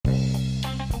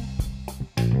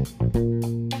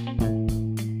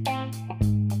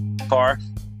Car?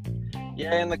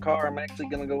 Yeah, in the car. I'm actually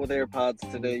going to go with AirPods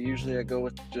today. Usually I go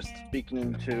with just speaking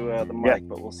into the mic,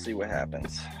 but we'll see what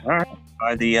happens. All right.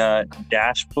 By the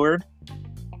dashboard.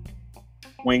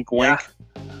 Wink, wink. Yeah,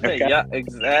 Okay. yeah,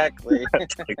 exactly.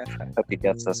 Hope he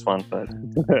gets this one, but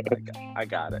I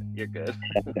got it. You're good.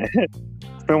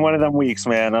 It's been one of them weeks,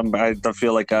 man. I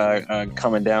feel like I'm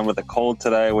coming down with a cold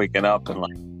today, waking up and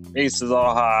like face is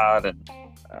all hot and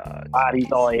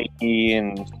body's all achy,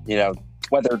 and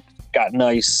weather got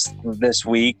nice this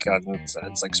week.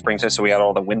 It's like springtime, so we had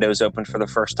all the windows open for the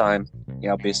first time,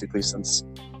 basically since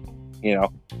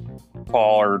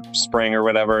fall or spring or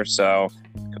whatever. So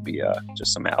it could be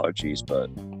just some allergies, but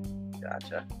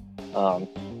gotcha.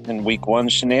 In week one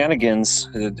shenanigans,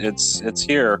 it's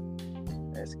here.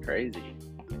 It's crazy.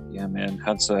 Yeah, man.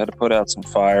 Had to put out some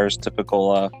fires.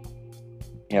 Typical.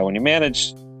 When you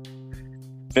manage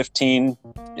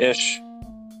 15-ish,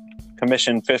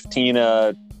 commission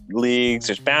 15 leagues,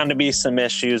 there's bound to be some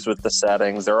issues with the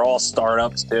settings. They're all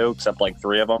startups too, except like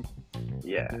 3 of them.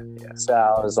 Yeah. So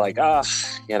I was like,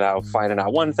 finding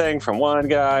out one thing from one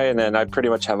guy, and then I pretty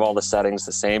much have all the settings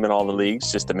the same in all the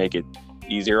leagues just to make it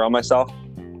easier on myself.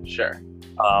 Sure.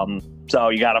 So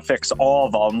you got to fix all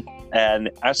of them,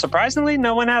 and surprisingly,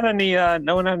 no one had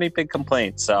any big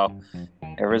complaints. So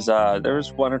there was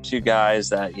 1 or 2 guys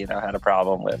that had a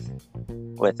problem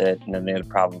with it, and then they had a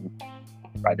problem.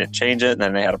 I didn't change it, and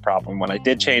then they had a problem when I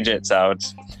did change it. So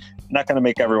it's not going to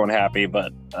make everyone happy,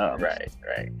 but right.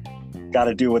 Got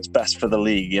to do what's best for the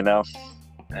league,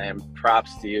 And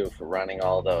props to you for running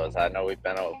all those. I know we've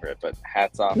been over it, but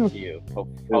hats off to you.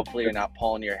 Hopefully you're not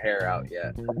pulling your hair out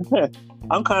yet.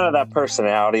 I'm kind of that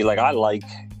personality. Like, I like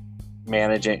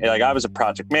managing. Like, I was a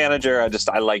project manager. I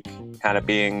like kind of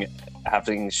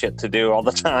having shit to do all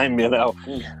the time, Gotcha.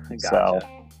 So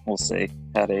we'll see.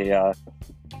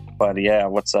 But yeah,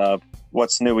 what's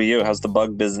new with you? How's the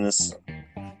bug business?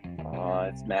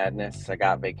 It's madness. I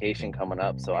got vacation coming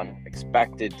up, so I'm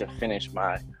expected to finish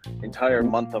my entire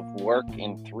month of work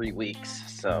in 3 weeks.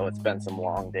 So it's been some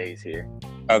long days here.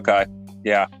 Okay.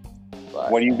 Yeah.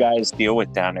 But, what do you guys deal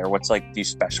with down there? Do you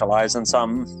specialize in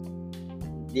something?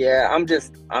 Yeah, I'm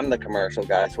the commercial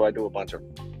guy, so I do a bunch of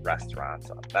restaurants.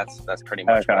 That's pretty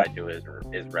much what I do is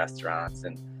restaurants,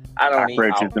 and I don't eat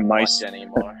out much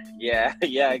anymore. Yeah,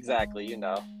 exactly.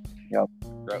 Yep.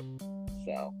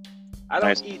 So I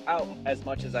don't eat out as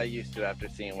much as I used to after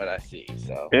seeing what I see.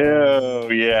 So. Oh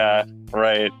yeah,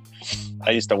 right.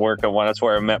 I used to work at one. That's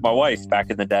where I met my wife back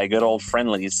in the day. Good old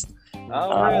Friendlies.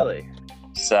 Oh really?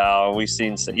 So we've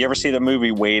seen. You ever see the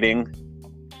movie Waiting?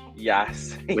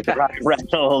 Yes. With Ryan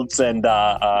Reynolds and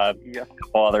all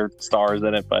other stars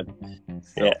in it, but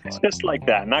it's just like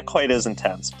that. Not quite as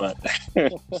intense, but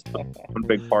one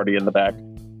big party in the back.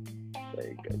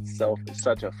 Very good. So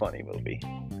such a funny movie.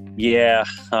 Yeah.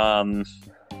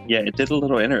 It did a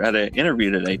little had an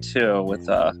interview today too with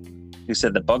who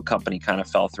said the bug company kind of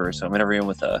fell through. So I'm interviewing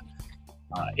with a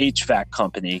HVAC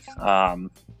company.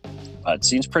 It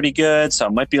seems pretty good, so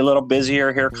it might be a little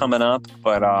busier here coming up,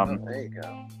 but there you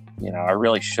go. I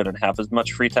really shouldn't have as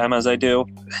much free time as I do.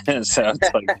 So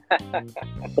it's like a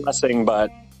blessing,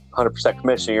 but 100%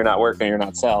 commission. You're not working, you're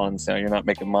not selling, so you're not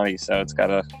making money. So it's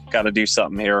gotta do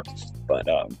something here. But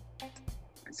we'll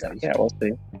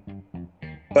see.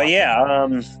 But yeah, I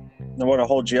want to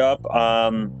hold you up.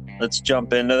 Let's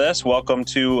jump into this. Welcome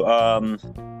to. I'm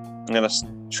gonna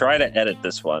try to edit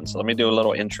this one, so let me do a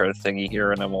little intro thingy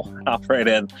here, and then we'll hop right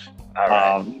in. All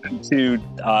right. To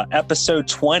episode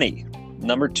 20.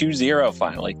 Number 20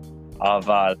 finally of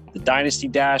the Dynasty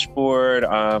Dashboard.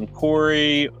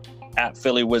 Corey at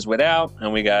Philly Wiz Without,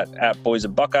 and we got at Boys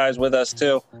and Buckeyes with us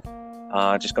too.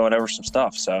 Just going over some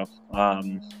stuff. So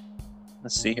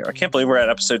let's see here. I can't believe we're at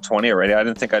episode 20 already. I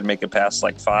didn't think I'd make it past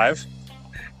like 5.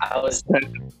 That's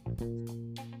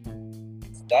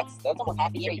almost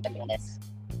half a year you've been doing this.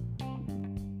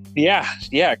 Yeah,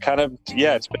 kind of.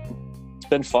 Yeah, it's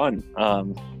been fun.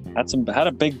 Had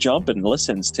a big jump in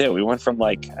listens too. We went from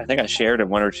I think I shared in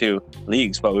 1 or 2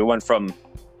 leagues, but we went from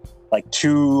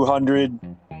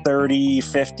 230,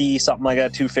 50, something like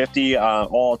that, 250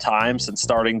 all time since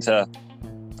starting to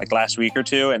last week or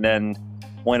 2, and then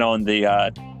went on the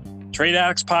Trade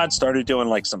Addicts pod, started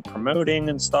doing some promoting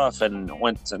and stuff, and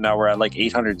now we're at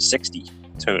 860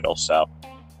 total. So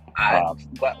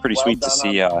pretty sweet to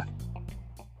see a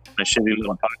shitty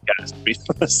little podcast to be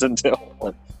listened to.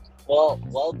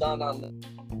 Well done on the.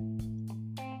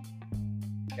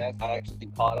 I actually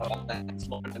caught up on that this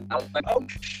morning. I was like, oh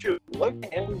shoot, look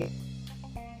at him.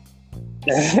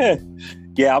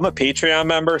 Yeah, I'm a Patreon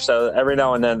member, so every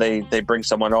now and then they bring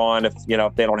someone on if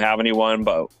they don't have anyone.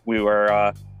 But we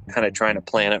were kind of trying to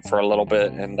plan it for a little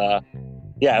bit, and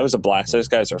yeah, it was a blast. Those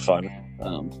guys are fun.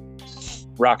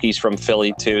 Rocky's from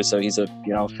Philly too, so he's a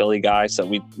Philly guy. So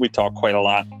we talk quite a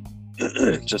lot,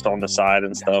 just on the side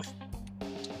and stuff.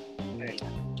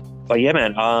 But yeah,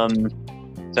 man.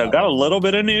 So I've got a little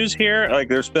bit of news here. Like,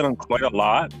 there's been quite a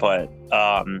lot, but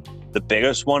the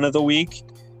biggest one of the week,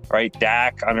 right?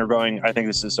 Dak undergoing. I think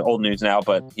this is old news now,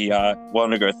 but he will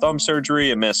undergo thumb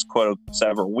surgery and miss quote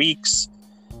several weeks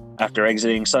after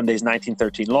exiting Sunday's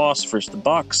 19-13 loss versus the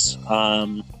Bucs.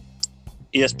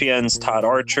 ESPN's Todd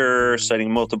Archer,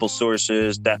 citing multiple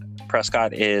sources, that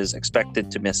Prescott is expected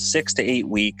to miss 6 to 8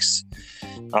 weeks,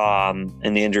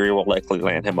 and the injury will likely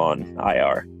land him on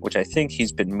IR, which I think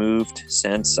he's been moved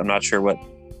since. I'm not sure what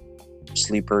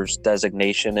Sleeper's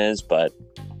designation is, but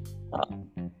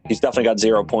he's definitely got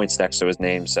 0 points next to his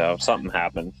name, so something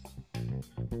happened.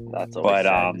 That's always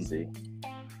sad to see.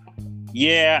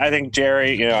 Yeah, I think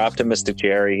Jerry, optimistic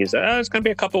Jerry, he's it's going to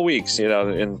be a couple weeks,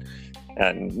 and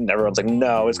everyone's like,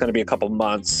 no, it's going to be a couple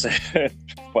months.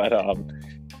 But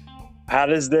how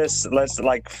does this, let's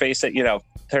face it,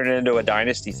 turn it into a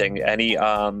dynasty thing?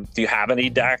 Do you have any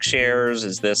Dak shares?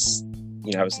 Is this,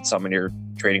 is it someone you're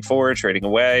trading forward, trading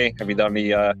away? Have you done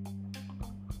any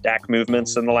Dak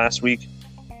movements in the last week?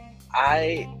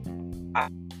 I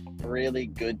really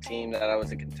good team that I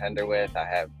was a contender with. I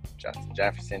have Justin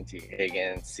Jefferson, T.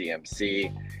 Higgins,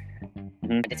 CMC.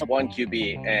 It's a 1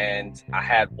 QB, and I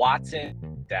had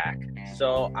Watson, Dak.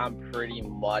 So I'm pretty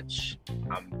much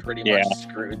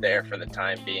screwed there for the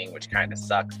time being, which kind of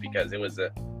sucks because it was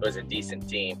a decent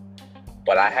team.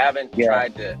 But I haven't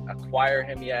tried to acquire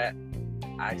him yet.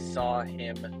 I saw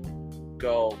him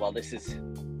go. Well, this is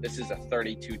a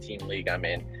 32 team league I'm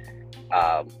in.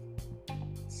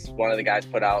 One of the guys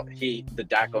put out, the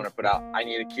Dak owner put out, I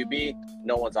need a QB.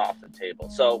 No one's off the table.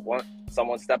 So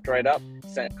someone stepped right up,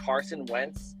 sent Carson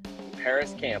Wentz,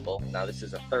 Paris Campbell. Now this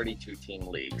is a 32 team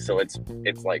league, so it's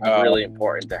really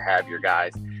important to have your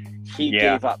guys. He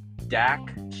gave up Dak,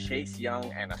 Chase Young,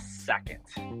 and a second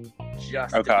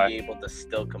just to be able to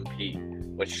still compete,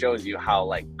 which shows you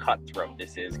how cutthroat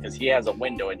this is, because he has a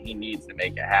window and he needs to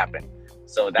make it happen.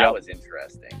 So that was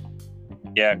interesting.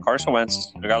 Yeah, Carson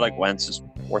Wentz, a guy like Wentz is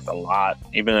worth a lot,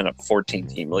 even in a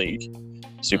 14-team league,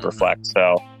 super flex.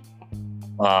 So,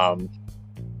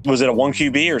 was it a 1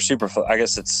 QB or super flex? I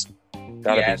guess it's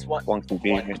gotta be 1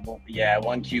 QB.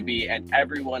 1 QB, and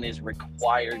everyone is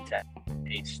required to have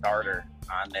a starter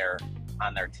on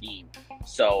their team.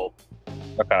 So,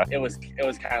 it was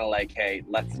kind of like, hey,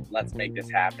 let's make this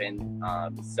happen.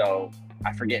 So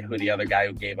I forget who the other guy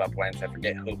who gave up Wentz. I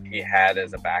forget who he had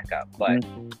as a backup, but.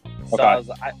 So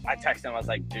I texted him. I was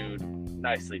like, "Dude,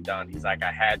 nicely done." He's like,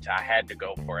 "I had to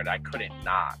go for it. I couldn't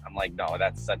not." I'm like, "No,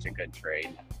 that's such a good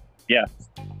trade." Yeah,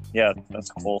 that's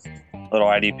cool. Little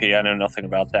IDP. I know nothing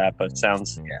about that, but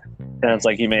sounds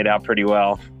like he made out pretty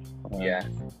well. Yeah,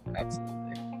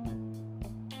 absolutely.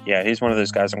 Yeah, he's one of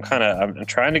those guys. I'm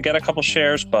trying to get a couple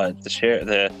shares, but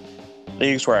the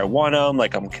leagues where I want them,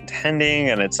 I'm contending,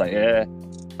 and it's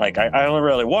I only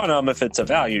really want them if it's a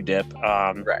value dip.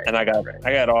 And I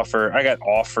got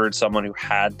offered someone who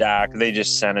had Dak. They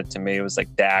just sent it to me. It was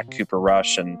Dak, Cooper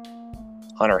Rush, and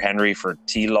Hunter Henry for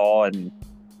T-Law and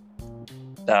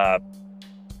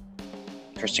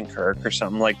Christian Kirk or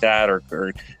something like that.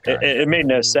 It made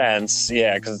no sense.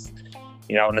 Yeah, because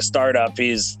in a startup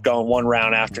he's going one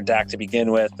round after Dak to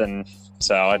begin with, and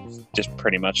so I just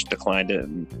pretty much declined it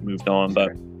and moved on.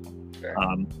 But.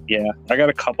 I got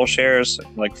a couple shares,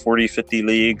 40, 50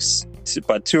 leagues,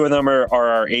 but 2 of them are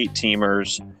our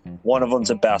 8-teamers. One of them's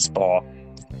a best ball,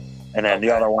 and then the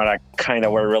other one I kind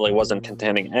of really wasn't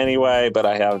contending anyway. But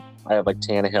I have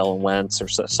Tannehill and Wentz or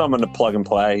someone to plug and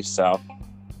play. So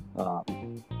I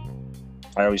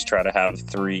always try to have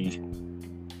 3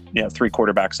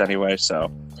 quarterbacks anyway.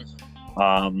 So,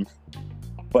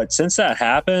 but since that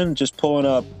happened, just pulling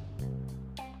up.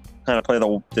 Kind of play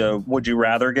the Would You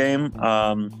Rather game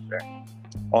on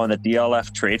the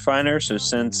DLF Trade Finder. So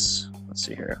since, let's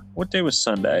see here, what day was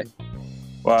Sunday?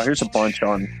 Well, here's a bunch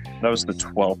on, that was the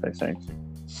 12th, I think.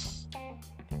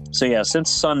 So yeah,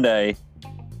 since Sunday,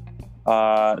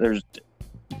 there's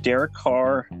Derek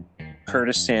Carr,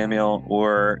 Curtis Samuel,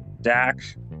 or Dak,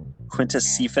 Quintus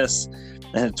Cephas,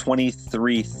 and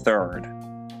 23 third.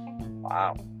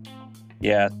 Wow.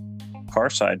 Yeah,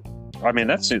 Carr side. I mean,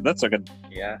 that's a good.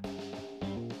 Yeah.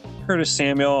 Curtis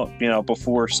Samuel,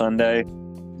 before Sunday,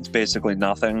 it's basically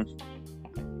nothing.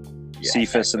 Yeah,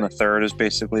 Cephas in the third is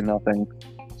basically nothing.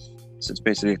 So it's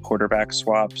basically a quarterback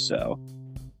swap. So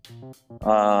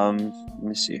Let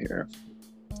me see here.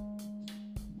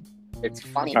 It's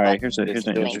funny. All right, here's an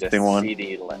interesting one.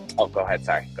 Oh, go ahead.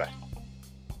 Sorry. Go ahead.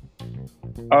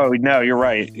 Oh no, you're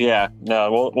right. Yeah,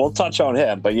 no, we'll touch on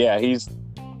him, but yeah, he's.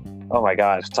 Oh my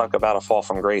God, talk about a fall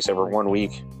from grace over 1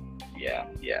 week. Yeah.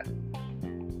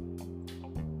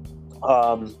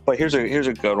 But here's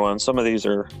a good one. Some of these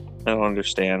are I don't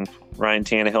understand. Ryan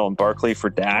Tannehill and Barkley for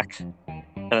Dak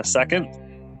in a second.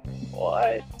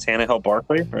 What? Tannehill,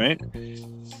 Barkley, right?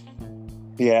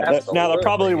 Yeah. Now that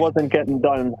probably wasn't getting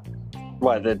done.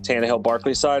 What, the Tannehill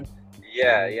Barkley side?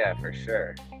 Yeah, for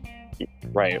sure.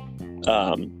 Right.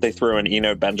 They threw in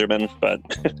Eno Benjamin, but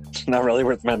not really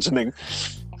worth mentioning.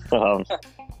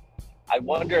 I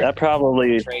wonder that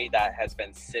probably if a trade that has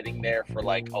been sitting there for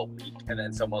like a week, and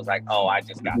then someone's like, "Oh, I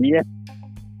just got it."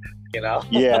 Yeah.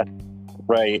 Yeah.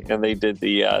 Right. And they did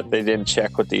they didn't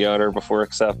check with the owner before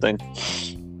accepting.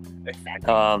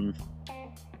 Exactly.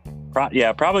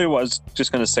 Probably was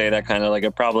just going to say that kind of like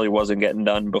it probably wasn't getting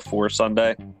done before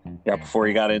Sunday. Yeah, before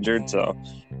he got injured. So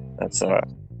that's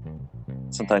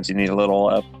sometimes you need a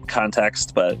little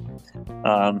context. But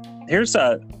here's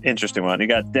an interesting one. You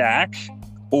got Dak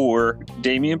or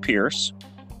Damian Pierce,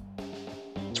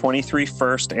 23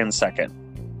 first and second.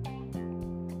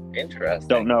 Interesting.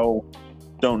 Don't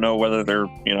know whether they're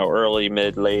early,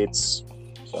 mid, lates.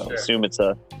 So Sure. assume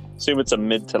it's a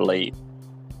mid to late.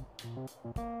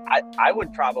 I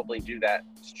would probably do that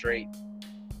straight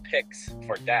picks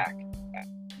for Dak.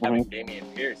 Having Damian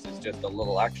Pierce is just a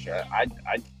little extra. I'd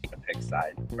take a pick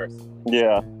side personally.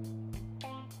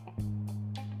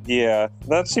 Yeah,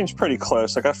 that seems pretty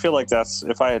close. Like I feel like that's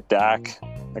if I had Dak,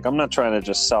 like I'm not trying to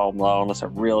just sell him low unless I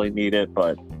really need it,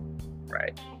 but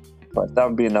that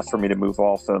would be enough for me to move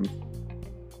off him.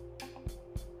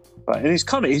 But and he's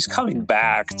coming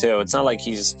back too. It's not like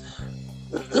he's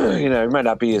he might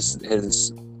not be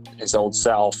his old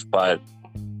self, but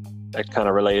that kind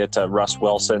of related to Russ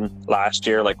Wilson last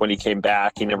year. Like when he came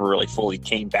back, he never really fully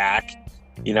came back.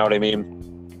 You know what I mean?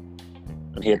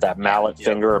 And he had that mallet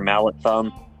finger or mallet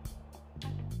thumb.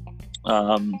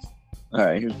 All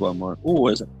right, here's one more. Oh,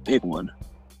 it's a big one.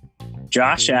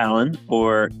 Josh Allen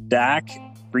or Dak,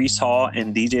 Breece Hall,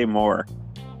 and DJ Moore.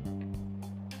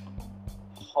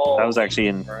 That was actually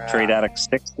in Trade Addict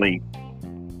 6 league.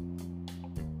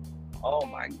 Oh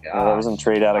my God. Yeah, that was in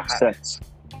Trade Addict 6.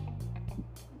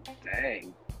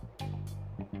 Dang.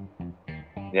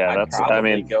 Yeah,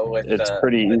 it's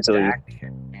pretty easily.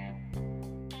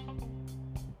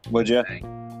 Would you? Dang.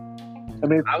 I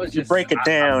mean, if you break it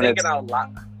down, I'm thinking out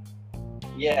loud.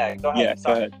 Yeah, go ahead. Yeah,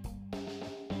 go ahead.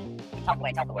 Talk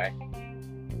away.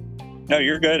 No,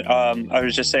 you're good. I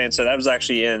was just saying, so that was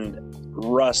actually in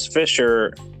Russ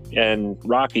Fisher and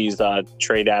Rocky's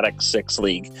Trade Addict 6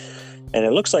 league. And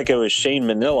it looks like it was Shane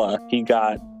Manila. He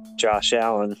got Josh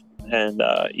Allen and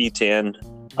Etan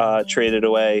traded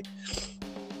away.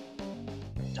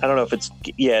 I don't know if it's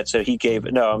so he gave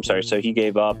so he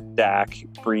gave up Dak,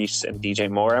 Breece, and DJ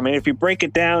Moore. I mean, if you break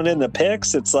it down in the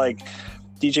picks, it's like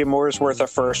DJ Moore is worth a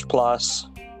first plus.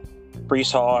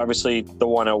 Breece Hall, obviously the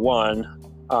 101.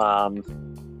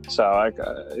 So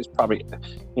he's probably,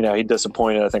 he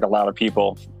disappointed, I think, a lot of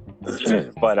people.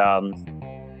 But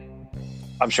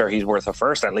I'm sure he's worth a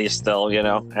first at least still,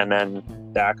 and then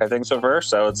Dak, I think, is a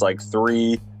first. So it's like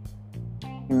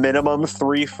minimum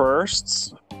three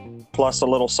firsts plus a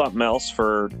little something else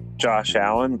for Josh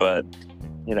Allen. But,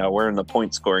 we're in the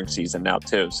point scoring season now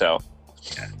too. So,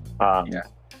 I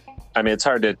mean, it's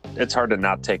hard to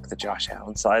not take the Josh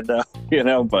Allen side though,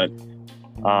 but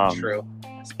true.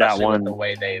 Especially that one, with the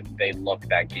way they look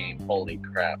that game. Holy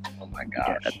crap. Oh my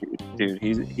gosh. Yeah, dude,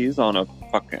 he's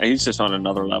just on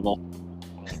another level.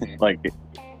 Like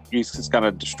he's just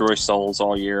gonna destroy souls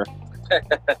all year.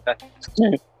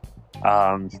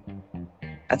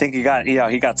 I think he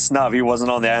got snubbed. He wasn't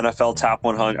on the NFL top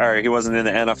 100, or he wasn't in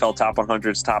the NFL top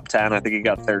 100's top 10. I think he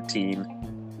got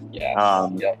 13. Yeah.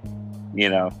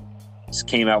 Just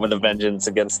came out with a vengeance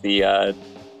against the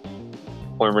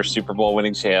former Super Bowl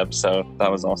winning champ. So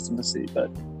that was awesome to see. But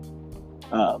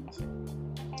I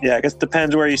guess it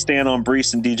depends where you stand on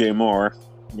Breece and DJ Moore.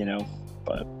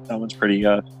 But that one's pretty.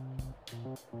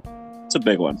 It's a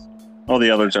big one. All the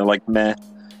others are like meh.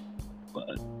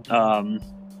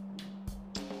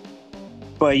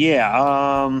 But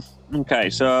yeah. Okay,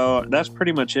 so that's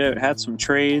pretty much it. Had some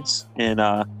trades and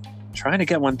trying to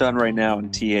get one done right now in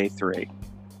TA3.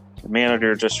 The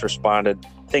manager just responded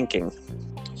thinking.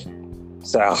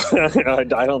 So I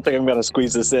don't think I'm going to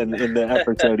squeeze this in the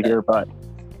episode here, but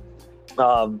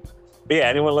yeah,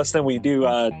 anyone listening, we do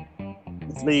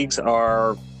leagues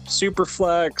are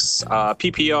Superflex,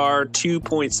 PPR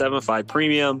 2.75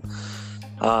 premium,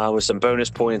 with some bonus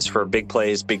points for big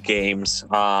plays, big games.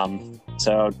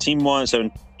 So team one, so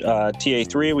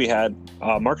TA3, we had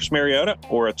Marcus Mariota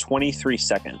or a 23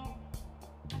 second.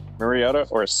 Mariota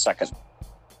or a second?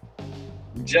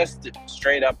 Just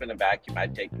straight up in a vacuum,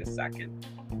 I'd take the second.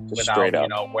 Just without, straight up.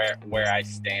 Where I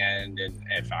stand and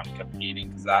if I'm competing,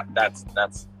 because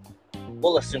that's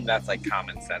we'll assume that's like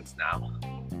common sense now.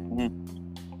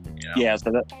 Mm-hmm. Yeah,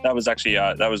 so that was actually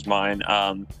that was mine.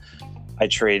 I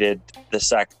traded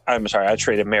I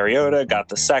traded Mariota, got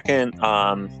the second.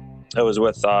 It was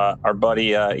with our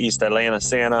buddy East Atlanta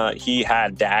Santa. He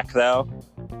had Dak though,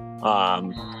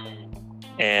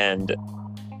 and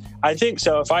I think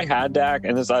so. If I had Dak,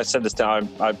 and as I said this time,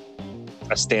 I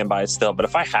stand by it still. But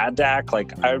if I had Dak,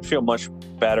 like I would feel much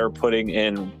better putting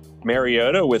in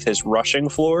Mariota with his rushing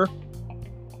floor,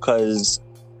 because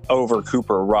over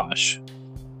Cooper Rush.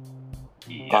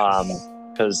 Yes.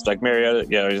 Because like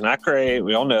Mariota, he's not great.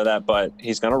 We all know that, but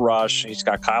he's gonna rush. He's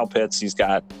got Kyle Pitts. He's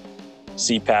got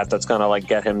CPAT that's gonna like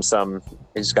get him some.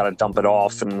 He's got to dump it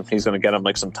off, and he's gonna get him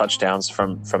like some touchdowns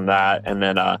from that. And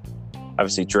then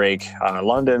obviously Drake,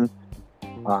 London.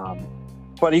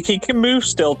 But he can move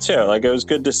still too. Like it was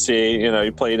good to see.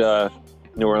 He played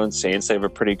New Orleans Saints. They have a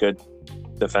pretty good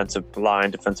defensive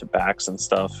line, defensive backs and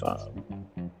stuff.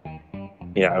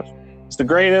 It's the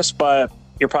greatest, but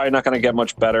you're probably not going to get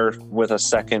much better with a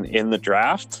second in the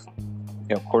draft,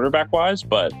 quarterback wise.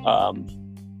 But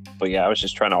yeah, I was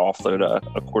just trying to offload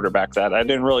a quarterback that I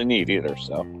didn't really need either.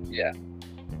 So yeah.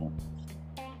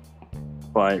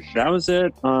 But that was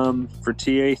it for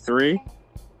TA3.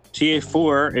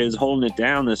 TA4 is holding it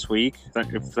down this week.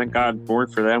 Thank God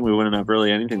weren't for them, we wouldn't have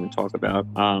really anything to talk about.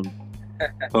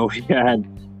 But we had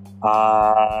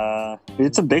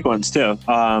it's some big ones too.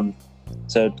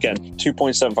 So again,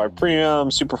 2.75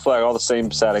 premium, super flag, all the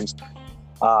same settings.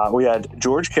 We had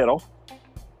George Kittle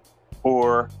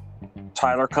or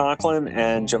Tyler Conklin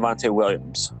and Javonte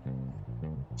Williams.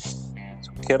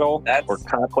 So Kittle or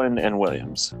Conklin and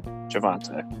Williams.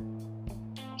 Javonte.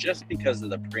 Just because of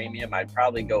the premium, I'd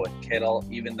probably go with Kittle,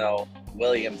 even though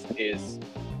Williams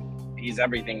he's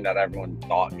everything that everyone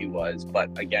thought he was.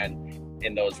 But again,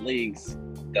 in those leagues,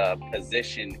 the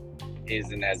position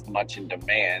isn't as much in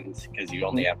demand because you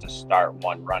only have to start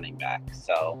one running back.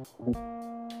 So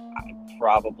I'd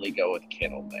probably go with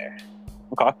Kittle there.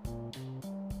 Okay.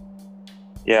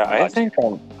 Yeah, I think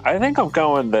I'm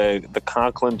going the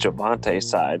Conklin Javonte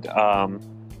side.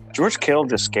 George Kittle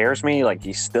just scares me. Like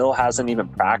he still hasn't even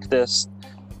practiced.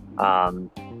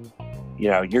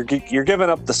 You're giving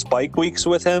up the spike weeks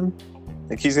with him.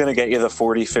 Like he's going to get you the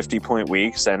 40, 50 point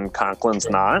weeks, and Conklin's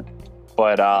not.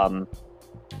 But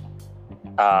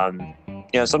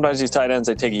sometimes these tight ends,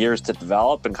 they take years to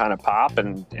develop and kind of pop.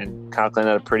 And Conklin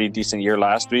had a pretty decent year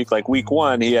last week. Like week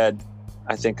one, he had,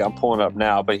 I think I'm pulling it up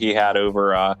now, but he had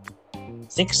over, I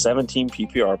think 17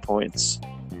 PPR points.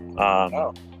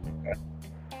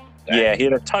 Yeah, he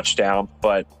had a touchdown,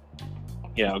 but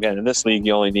again, in this league,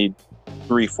 you only need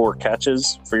 3-4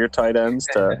 catches for your tight ends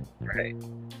to, right.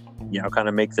 Kind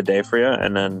of make the day for you.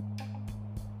 And then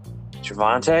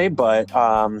Javonte, but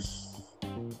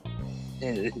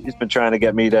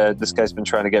this guy's been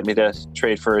trying to get me to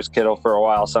trade for his Kittle for a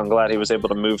while, so I'm glad he was able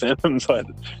to move him. But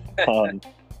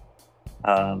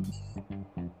I'm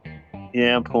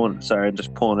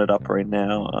just pulling it up right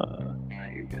now.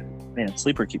 Man,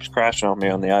 Sleeper keeps crashing on me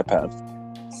on the iPad.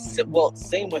 Well,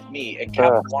 same with me. It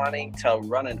kept wanting to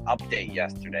run an update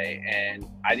yesterday, and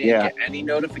I didn't get any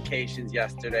notifications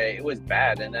yesterday. It was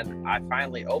bad, and then I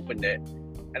finally opened it,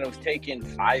 and it was taking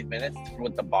 5 minutes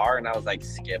with the bar, and I was like,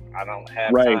 skip. I don't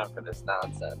have time for this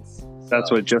nonsense.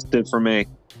 That's what it just did for me.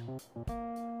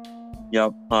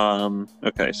 Yep.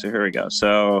 Okay, so here we go.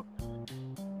 So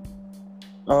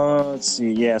let's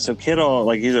see. Yeah, so Kittle,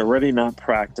 like he's already not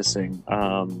practicing.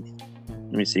 Let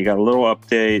me see. You got a little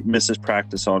update. Misses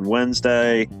practice on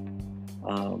Wednesday.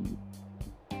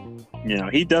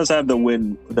 He does have the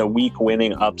week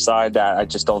winning upside that I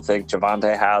just don't think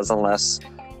Javonte has unless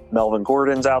Melvin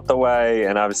Gordon's out the way,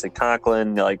 and obviously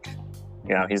Conklin.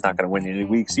 He's not going to win any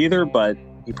weeks either, but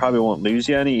he probably won't lose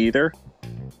you any either.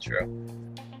 True.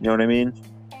 You know what I mean?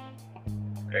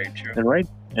 Very true.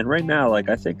 And right now, like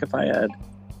I think if I had,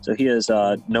 so he has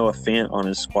Noah Fant on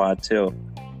his squad too.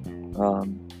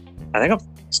 I think I'm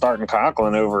starting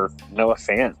Conklin over Noah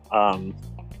Fant.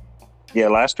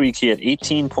 Last week he had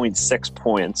 18.6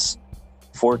 points,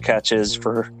 4 catches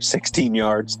for 16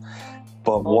 yards,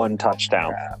 but 1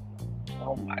 touchdown. Crap.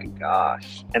 Oh my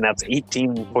gosh. And that's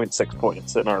 18.6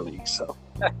 points in our league. So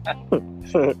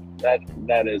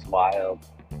that is wild.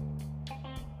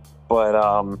 But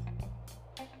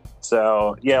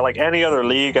So yeah, like any other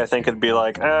league, I think it'd be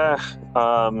like, give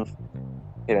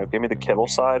me the Kittle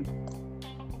side.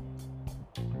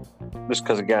 Just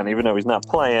because, again, even though he's not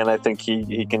playing, I think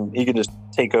he can just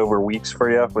take over weeks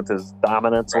for you with his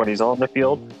dominance when he's on the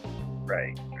field.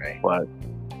 Right. But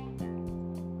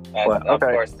Of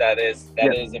okay. course, that is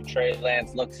if Trey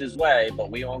Lance looks his way,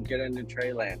 but we won't get into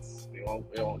Trey Lance. We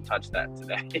won't touch that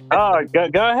today.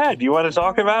 Go ahead. You want to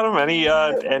talk about him?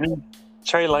 Any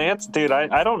Trey Lance, dude?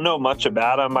 I don't know much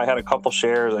about him. I had a couple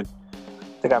shares. I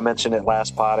think I mentioned it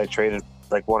last pod. I traded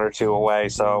like one or two away,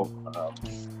 so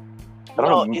I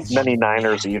don't know many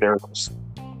Niners either.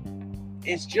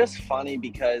 It's just funny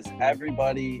because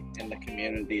everybody in the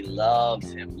community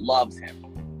loves him,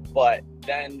 but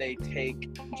then they take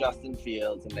Justin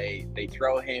Fields and they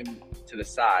throw him to the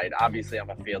side. Obviously,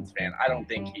 I'm a Fields fan. I don't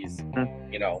think he's,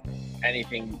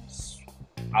 anything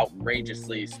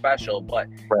outrageously special, but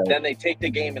then they take the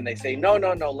game and they say, no,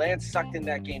 Lance sucked in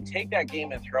that game. Take that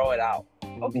game and throw it out.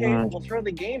 Okay, we'll throw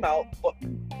the game out, but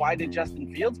why did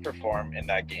Justin Fields perform in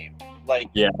that game? Like,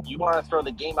 you want to throw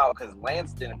the game out because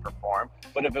Lance didn't perform,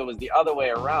 but if it was the other way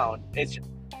around,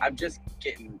 I'm just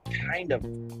getting kind of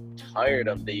tired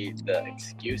of the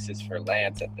excuses for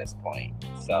Lance at this point.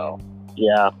 So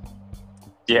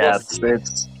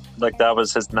it's like that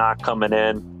was his knock coming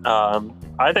in.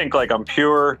 I think like on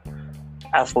pure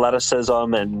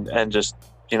athleticism and just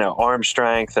arm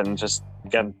strength and just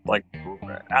again like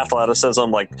athleticism,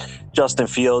 like Justin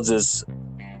Fields is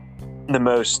the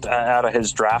most out of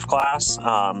his draft class.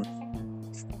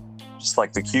 Just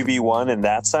like the QB1 in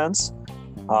that sense.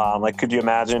 Like, could you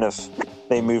imagine if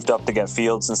they moved up to get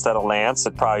Fields instead of Lance?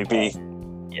 It'd probably be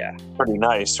pretty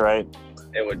nice, right?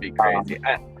 It would be crazy.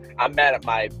 I'm mad at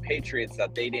my Patriots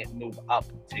that they didn't move up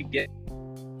to get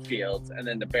Fields, and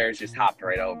then the Bears just hopped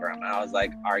right over him. And I was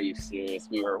like, are you serious?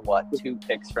 We were, 2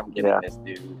 picks from getting this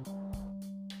dude?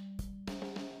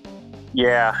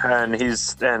 Yeah,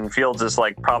 and Fields is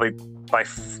like probably by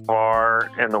far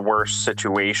in the worst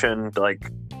situation,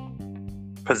 like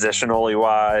positionally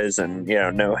wise, and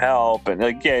no help, and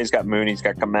like he's got Mooney, he's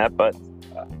got Komet, but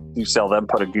you sell them,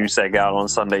 put a goose egg out on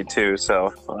Sunday too.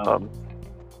 So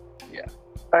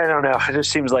I don't know. It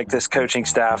just seems like this coaching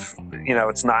staff,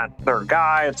 it's not their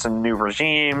guy. It's a new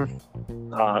regime.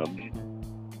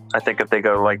 I think if they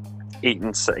go like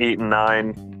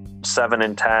 8-9,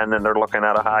 7-10, and they're looking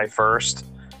at a high first,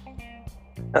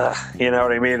 you know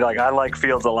what I mean? Like, I like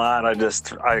Fields a lot.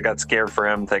 I got scared for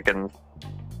him, thinking,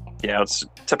 it's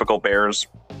typical Bears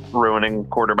ruining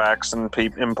quarterbacks and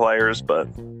players, but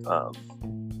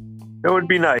it would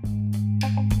be nice.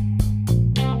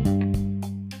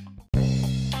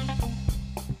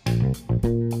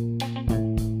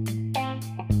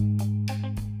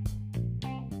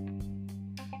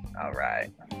 All right.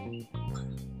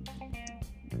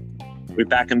 We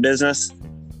back in business?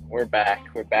 We're back.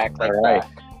 We're back like all right.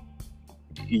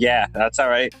 that. Yeah, that's all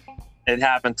right. It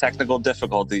happened. Technical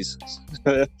difficulties.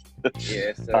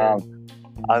 Yes, sir.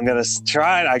 I'm gonna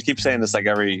try. I keep saying this like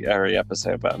every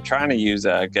episode, but I'm trying to use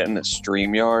getting a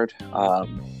StreamYard,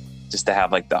 just to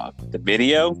have like the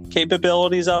video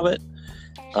capabilities of it.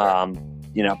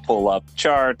 Pull up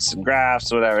charts and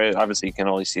graphs, whatever. Obviously, you can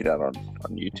only see that on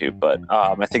YouTube, but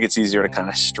I think it's easier to kind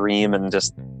of stream and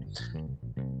just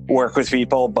work with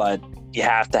people. But you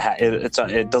have to have it.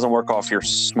 It doesn't work off your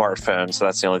smartphone, so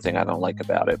that's the only thing I don't like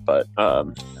about it. But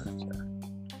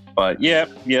yep.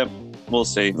 We'll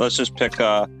see. Let's just pick.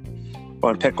 Want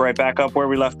to pick right back up where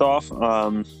we left off.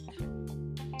 Going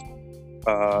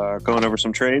over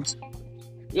some trades.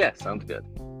 Yeah, sounds good.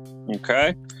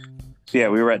 Okay. So yeah,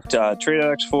 we were at Trade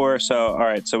X4. So all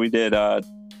right. So we did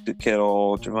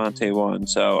Kittle, Javonte 1.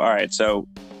 So all right. So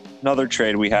another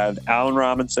trade, we had Allen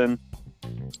Robinson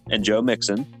and Joe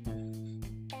Mixon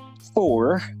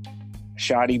for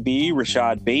Shoddy B,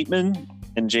 Rashad Bateman,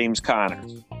 and James Conner.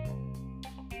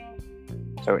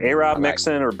 So A-Rob,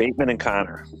 Mixon, or Bateman and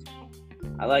Conner?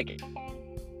 I like it.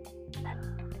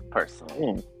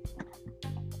 Personally.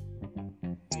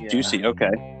 Yeah. Juicy, okay.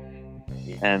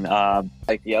 Yeah. And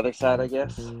like the other side, I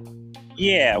guess?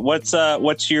 Yeah. What's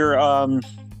your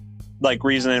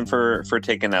reasoning for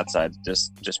taking that side?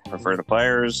 Just prefer the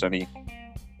players? Any?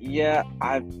 Yeah,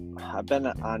 I've been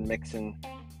on Mixon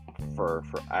for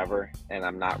forever, and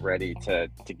I'm not ready to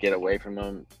get away from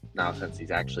him now since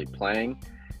he's actually playing.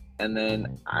 And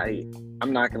then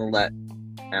I'm not going to let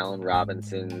Allen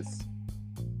Robinson's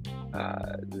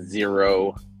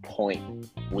 0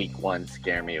 point week 1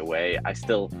 scare me away. I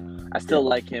still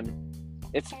like him.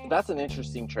 That's an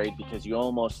interesting trade because you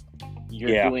almost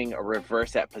you're doing a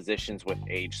reverse at positions with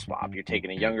age swap. You're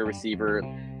taking a younger receiver,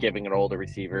 giving an older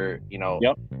receiver,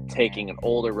 taking an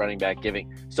older running back,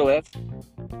 giving. So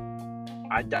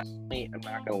I definitely am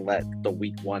not going to let the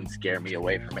week one scare me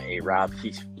away from A-Rob.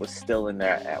 He was still in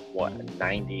there at,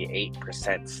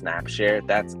 98% snap share?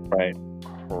 That's right.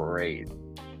 Crazy.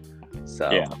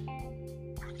 So.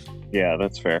 Yeah,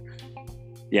 that's fair.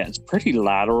 Yeah, it's pretty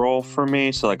lateral for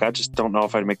me. So, I just don't know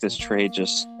if I'd make this trade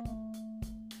just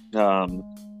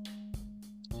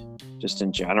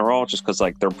in general, just because,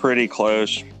 they're pretty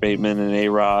close. Bateman and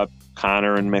A-Rob,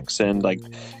 Connor and Mixon,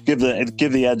 give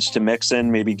the edge to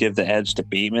Mixon, maybe give the edge to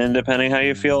Bateman, depending how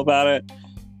you feel about it.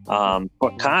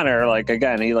 But Connor,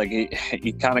 again,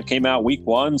 he kind of came out week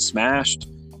one, smashed.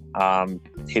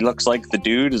 He looks like the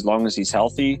dude as long as he's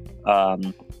healthy.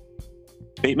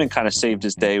 Bateman kind of saved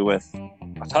his day with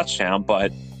a touchdown,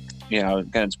 but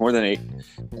again, it's more than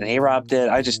A-Rob did.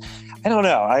 I don't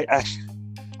know.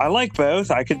 I like both.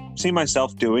 I could see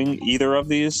myself doing either of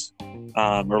these,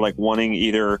 or wanting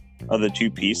either of the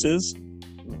two pieces.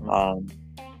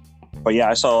 But yeah,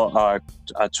 I saw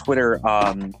a Twitter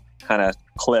kind of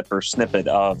clip or snippet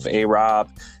of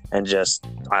A-Rob, and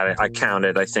I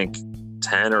counted, I think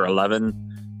 10 or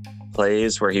 11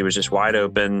 plays where he was just wide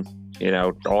open,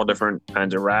 all different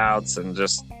kinds of routes, and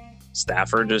just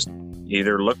Stafford just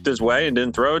either looked his way and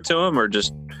didn't throw it to him, or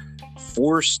just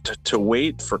forced to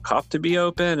wait for Kupp to be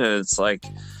open. And it's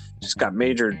just got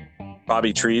major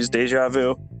Bobby Trees deja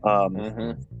vu,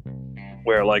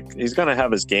 where he's gonna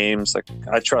have his games.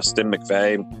 I trust in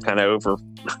McVay kind of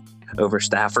over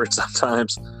Stafford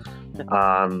sometimes.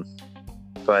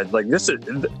 But this is,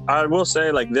 I will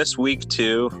say, this week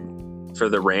too, for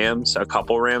the Rams, a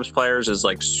couple Rams players is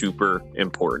super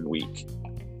important week.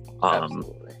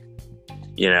 Absolutely.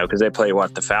 Because they play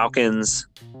the Falcons,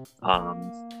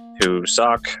 who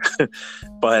suck.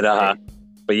 but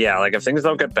yeah, if things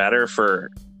don't get better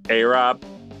for A-Rob,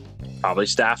 probably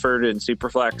Stafford and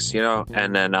Superflex,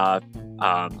 and then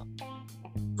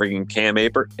freaking Cam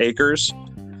Akers.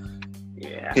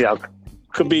 Yeah.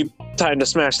 Could be time to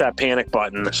smash that panic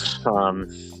button.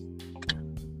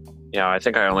 I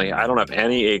think I don't have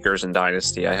any Akers in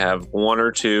Dynasty. I have one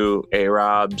or two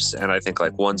A-Robs, and I think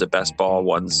one's a best ball,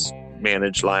 one's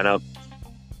managed lineup.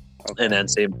 Okay. And then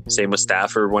same with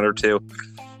Stafford, one or two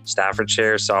Stafford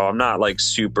shares. So I'm not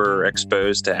super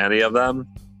exposed to any of them.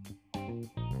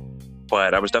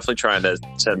 But I was definitely trying to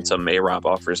send some A-Rob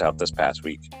offers out this past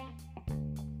week.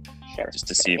 Sure. Just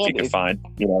to see if you can find,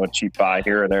 a cheap buy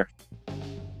here or there.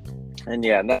 And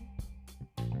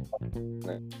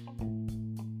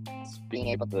being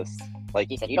able to, like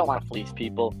you said, you don't want to fleece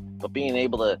people, but being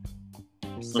able to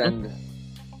send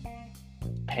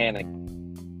panic,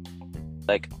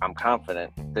 I'm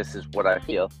confident, this is what I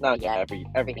feel. Now,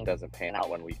 everything doesn't pan out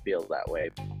when we feel that way.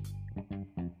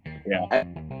 Yeah.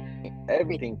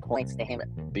 Everything points to him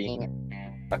being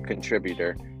a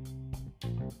contributor.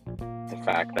 The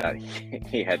fact that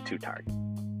he had 2 targets.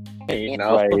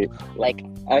 Right.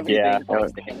 Everything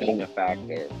points to him being a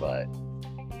factor, but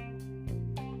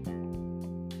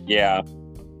yeah,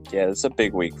 it's a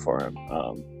big week for him.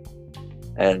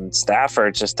 And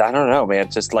Stafford I don't know,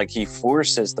 man, just he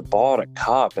forces the ball to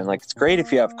Kupp, and it's great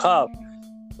if you have Kupp,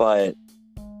 but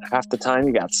half the time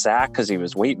he got sacked because he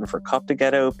was waiting for Kupp to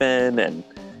get open, and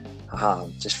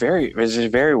it's just very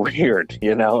weird,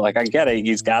 I get it,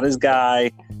 he's got his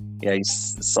guy. Yeah, he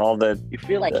saw that. You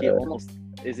feel like he almost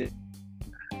is it.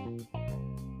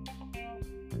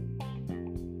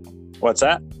 What's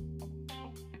that?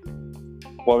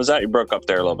 What was that? You broke up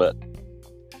there a little bit.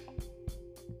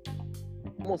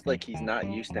 Almost like he's not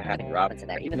used to having Robinson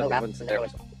there, even though Robinson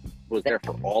was there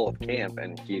for all of camp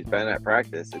and he's been at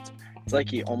practice. It's like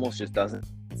he almost just doesn't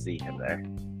see him there.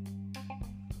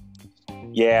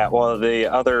 Yeah, well, the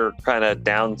other kind of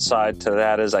downside to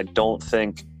that is I don't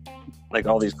think,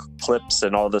 all these clips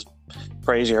and all this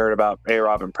praise you heard about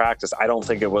A-Rob in practice, I don't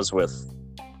think it was with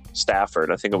Stafford.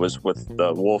 I think it was with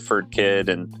the Wolford kid,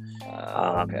 and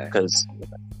because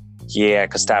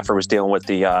Stafford was dealing with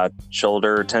the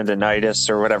shoulder tendonitis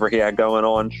or whatever he had going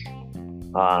on.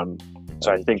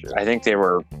 So I think they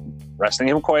were resting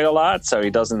him quite a lot, so he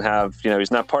doesn't have,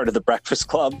 he's not part of the Breakfast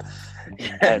Club,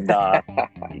 and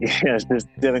just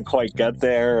didn't quite get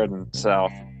there, and so.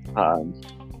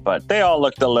 But they all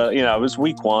looked a little, it was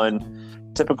week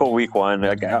one, typical week one.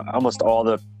 Almost all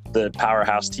the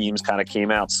powerhouse teams kind of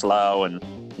came out slow, and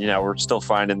we're still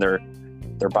finding their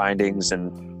bindings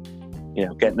and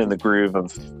getting in the groove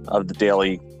of the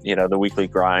daily, the weekly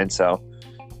grind. So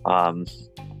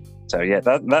yeah,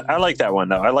 that I like that one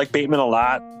though. I like Bateman a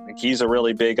lot. He's a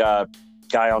really big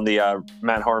guy on the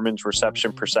Matt Harmon's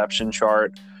reception perception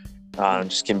chart.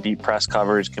 Just can beat press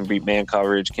coverage, can beat man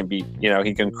coverage, can beat,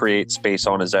 he can create space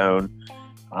on his own.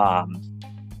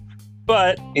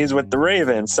 But he's with the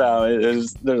Ravens, so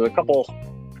there's a couple,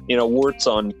 warts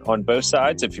on both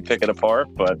sides if you pick it apart.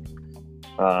 But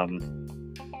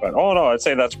all in all, I'd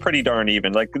say that's pretty darn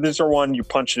even. Like, this is one you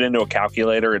punch it into a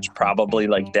calculator, it's probably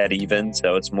like dead even.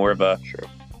 So it's more of a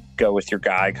go with your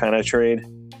guy kind of trade.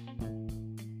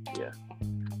 Yeah,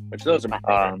 which those are my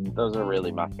favorite. Those are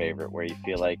really my favorite, where you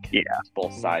feel like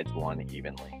both sides won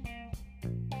evenly.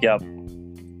 Yep.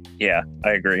 Yeah,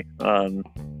 I agree.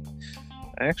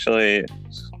 Actually,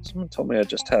 someone told me I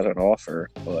just had an offer,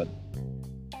 but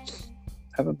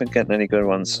haven't been getting any good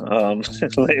ones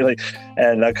lately.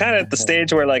 And I'm kind of at the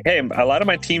stage where, like, hey, a lot of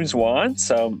my teams won,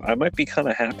 so I might be kind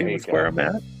of happy with where I'm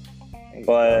at.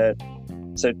 But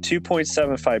so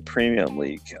 2.75 premium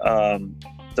league.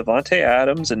 Devontae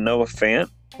Adams and Noah Fant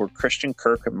or Christian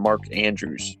Kirk and Mark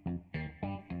Andrews.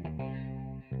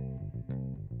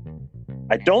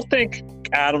 I don't think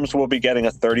Adams will be getting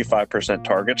a 35%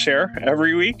 target share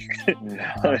every week.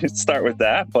 Let's start with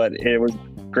that. But it was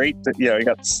great. He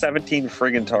got 17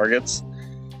 friggin' targets.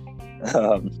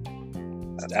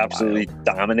 Absolutely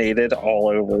dominated all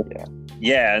over.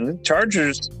 Yeah, and the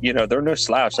Chargers, they're no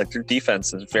slouch. Like, their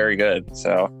defense is very good.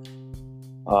 So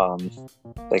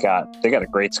they got a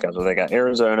great schedule. They got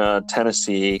Arizona,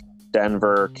 Tennessee,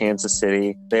 Denver, Kansas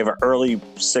City. They have an early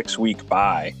 6-week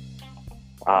bye.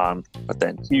 But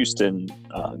then Houston,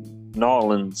 New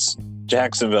Orleans,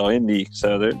 Jacksonville, Indy.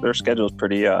 So their schedule is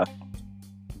pretty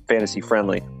fantasy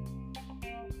friendly.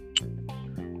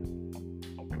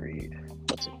 Agreed.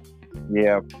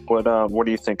 Yeah. What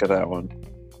do you think of that one?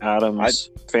 Adams,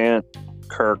 Fant,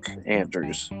 Kirk,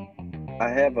 Andrews. I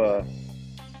have a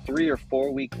 3 or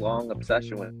 4 week long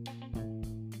obsession with.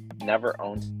 Never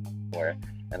owned somewhere,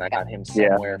 and I got him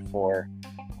somewhere for.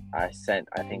 I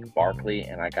think Barkley,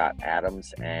 and I got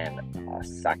Adams and a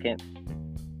second.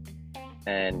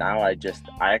 And now I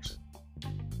actually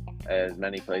as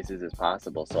many places as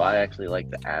possible. So I actually like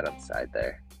the Adams side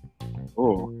there.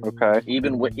 Oh, okay.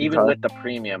 Even with the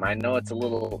premium, I know it's a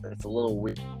little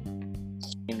weird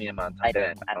premium on tight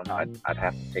end. I don't know. I'd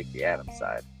have to take the Adams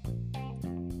side.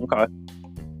 Okay.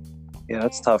 Yeah,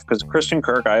 that's tough because Christian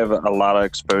Kirk, I have a lot of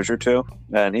exposure to,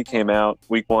 and he came out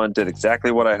week 1, did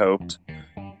exactly what I hoped.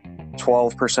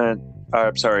 12%.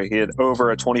 He had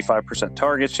over a 25%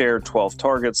 target share, 12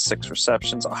 targets, 6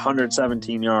 receptions,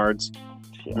 117 yards,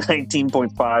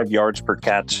 19.5 yards per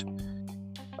catch,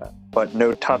 but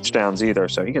no touchdowns either.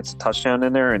 So he gets a touchdown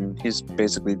in there, and he's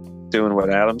basically doing what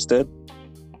Adams did.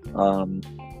 34.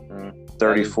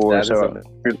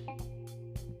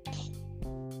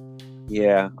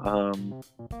 Yeah.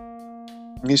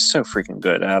 He's so freaking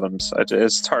good, Adams.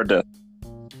 It's hard to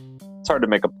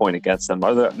make a point against him.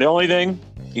 The only thing,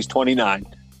 he's 29.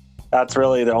 That's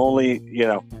really the only,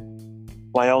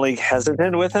 my only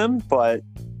hesitant with him. But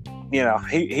he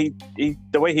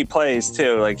the way he plays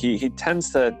too, like he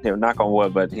tends to, knock on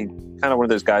wood, but he kind of one of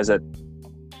those guys that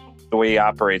the way he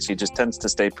operates, he just tends to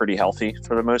stay pretty healthy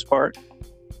for the most part.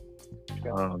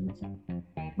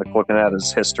 Like looking at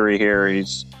his history here,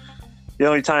 the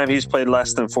only time he's played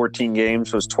less than 14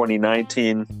 games was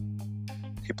 2019.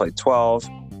 He played 12.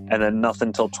 And then nothing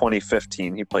until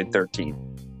 2015. He played 13.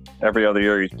 Every other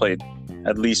year he's played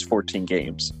at least 14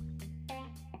 games.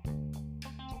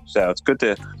 So it's good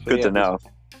to know.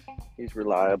 He's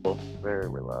reliable, very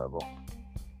reliable.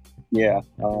 Yeah.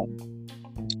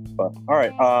 But all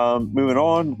right. Moving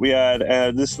on. We had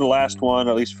this is the last one,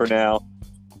 at least for now.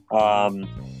 I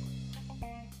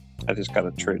just got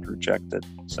a trade rejected,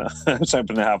 so I was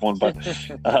hoping to have one. But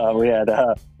we had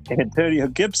Antonio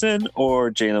Gibson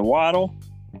or Jalen Waddle,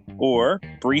 or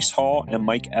Breece Hall and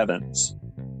Mike Evans.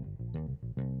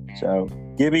 So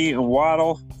Gibby and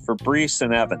Waddle for Breece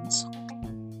and Evans.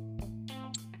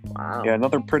 Wow. Yeah,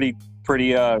 another pretty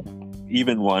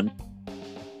even one.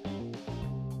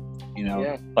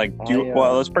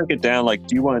 Let's break it down. Like,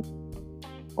 do you want?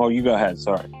 Oh, you go ahead.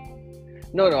 Sorry.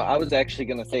 No. I was actually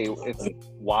gonna say it's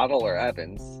Waddle or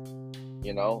Evans.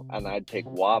 And I'd take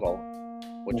Waddle,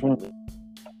 which would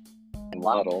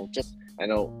Waddle. I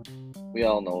know. We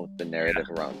all know the narrative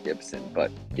around Gibson,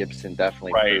 but Gibson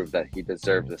definitely proved that he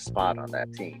deserved a spot on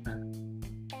that team.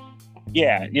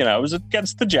 Yeah, it was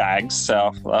against the Jags,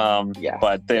 so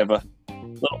but they have a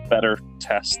little better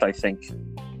test, I think,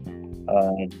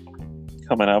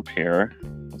 coming up here.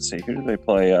 Let's see, who do they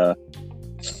play? Who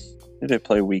do they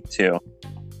play week 2?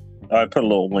 I put a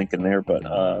little link in there, but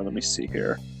let me see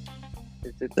here.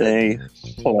 Is it they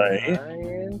play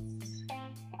Lions?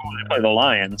 They play the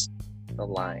Lions. The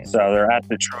Lions. So they're at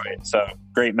Detroit. So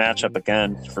great matchup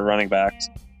again for running backs.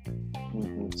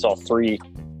 Saw three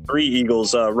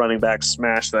Eagles running backs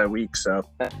smash that week. So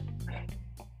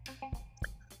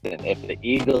And if the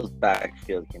Eagles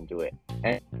backfield can do it,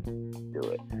 do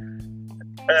it.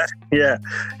 yeah.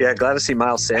 Glad to see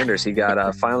Miles Sanders. He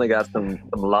got finally got some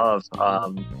love.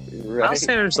 Miles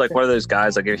Sanders is like one of those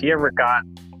guys. Like if he ever got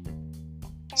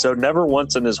never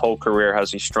once in his whole career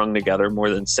has he strung together more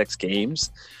than 6 games,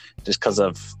 just because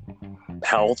of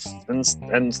health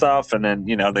and stuff. And then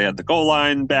they had the goal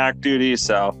line back duty.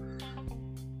 So,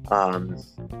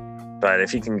 but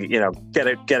if he can get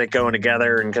it going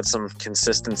together and get some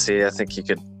consistency, I think he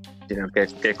could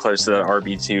get close to the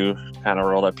RB2 kind of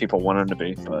role that people want him to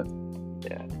be. But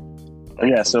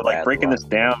yeah. So like breaking this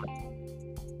down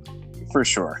for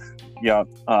sure. Yeah.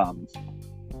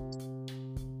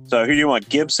 So who do you want,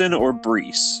 Gibson or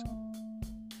Brees?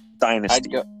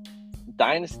 Dynasty.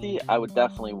 Dynasty, I would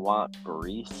definitely want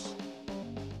Brees.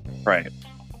 Right.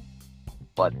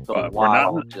 But the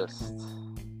Waddle just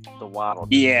blows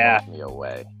me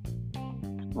away.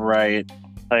 Right.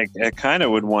 Like I kind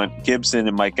of would want Gibson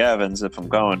and Mike Evans if I'm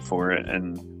going for it,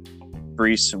 and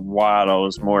Brees and Waddle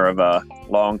is more of a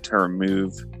long-term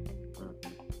move.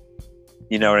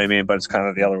 You know what I mean? But it's kind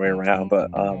of the other way around.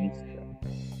 But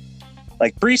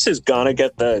like Brees is gonna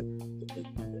get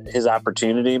his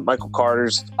opportunity. Michael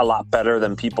Carter's a lot better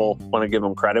than people want to give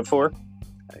him credit for.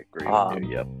 I agree with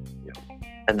you. Yep.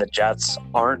 And the Jets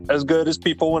aren't as good as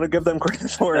people want to give them credit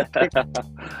for. I think.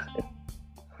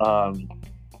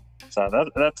 So that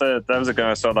was a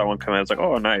guy I saw that one come out. I was like,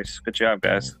 oh, nice, good job,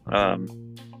 guys.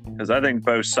 Because I think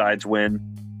both sides win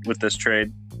with this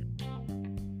trade.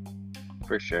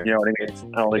 For sure. You know what I mean?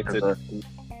 I don't think there's a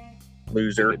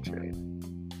loser.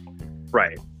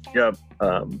 Right. Yep.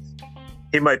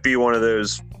 He might be one of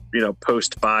those,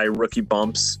 post-buy rookie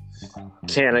bumps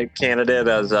candidate,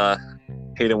 as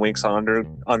Hayden Winks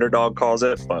underdog calls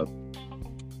it.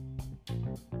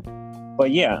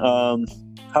 But yeah.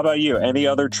 How about you? Any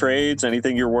other trades?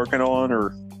 Anything you're working on,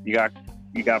 or you got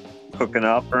cooking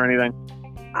up or anything?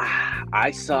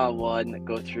 I saw one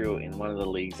go through in one of the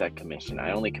leagues I commissioned.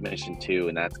 I only commissioned 2,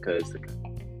 and that's because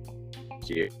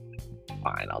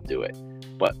fine, I'll do it.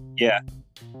 But yeah,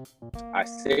 I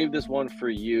saved this one for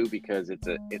you because it's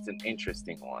an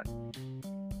interesting one.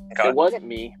 Okay. It wasn't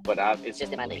me, but it's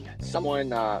just in my league. Someone,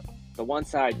 the one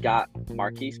side got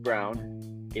Marquise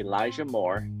Brown, Elijah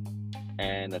Moore,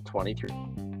 and a 23,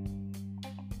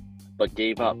 but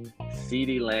gave up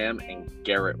CeeDee Lamb and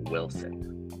Garrett Wilson.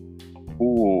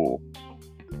 Ooh.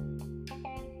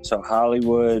 So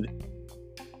Hollywood.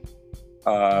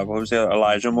 What was the other?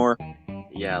 Elijah Moore?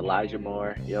 Yeah, Elijah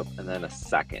Moore. Yep, and then a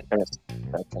second.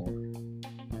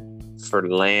 For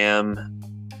Lamb.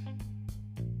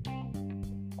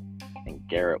 And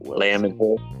Garrett Wilson. Lamb and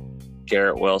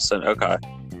Garrett Wilson. Okay.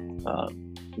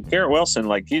 Garrett Wilson,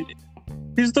 like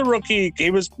he's the rookie. He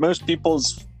was most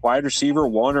people's wide receiver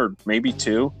 1 or maybe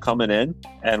 2 coming in,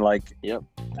 and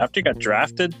after he got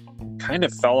drafted, kind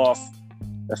of fell off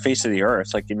the face of the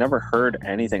earth. Like you never heard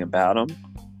anything about him.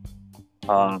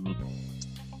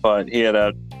 But he had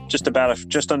just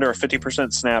under a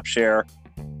 50% snap share,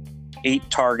 8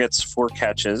 targets, 4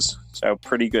 catches, so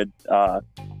pretty good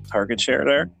target share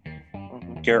there.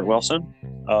 Garrett Wilson.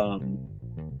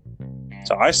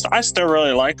 So I still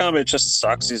really like him. It just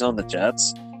sucks he's on the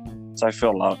Jets. So I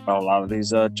feel a lot of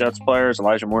these Jets players.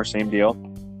 Elijah Moore, same deal.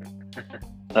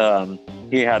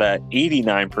 He had a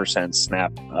 89%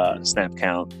 snap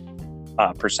count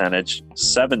percentage,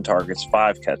 7 targets,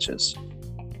 5 catches.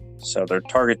 So their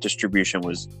target distribution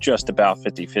was just about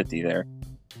 50-50 there.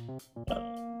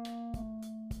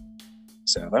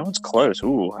 So that one's close.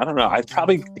 Ooh, I don't know. I'd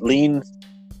probably lean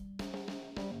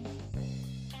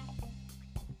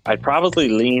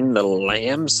the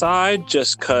Lamb side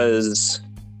just because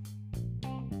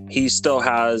he still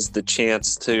has the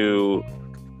chance to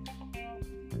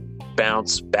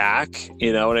bounce back,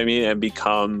 you know what I mean, and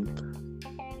become,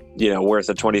 worth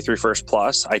a 23 first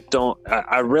plus. I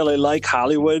really like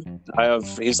Hollywood.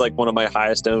 He's like one of my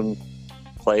highest owned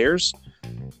players.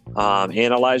 And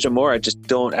Elijah Moore, I just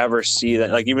don't ever see that.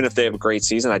 Like, even if they have a great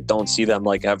season, I don't see them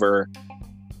like ever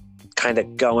kind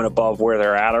of going above where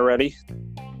they're at already.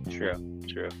 True.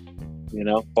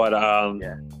 But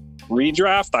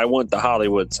redraft, I want the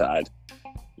Hollywood side.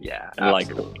 Yeah,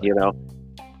 absolutely.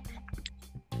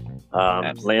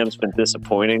 Lamb's been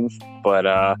disappointing, but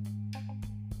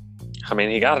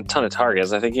he got a ton of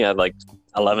targets. I think he had like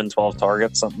 11, 12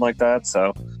 targets, something like that.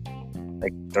 So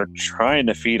like they're trying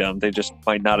to feed him. They just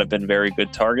might not have been very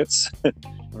good targets.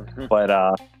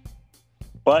 But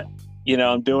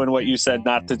I'm doing what you said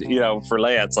not to, for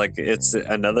layouts. Like it's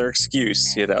another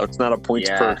excuse, it's not a points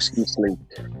per excuse league.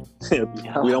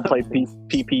 We don't play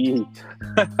PPE.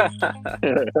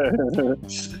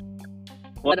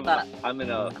 What about I'm in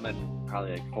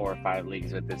probably like 4 or 5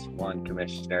 leagues with this one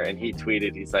commissioner, and he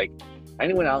tweeted, he's like,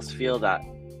 anyone else feel that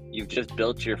you've just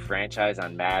built your franchise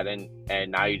on Madden and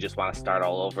now you just want to start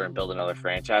all over and build another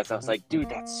franchise? I was like, dude,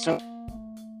 that's so.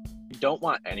 I don't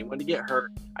want anyone to get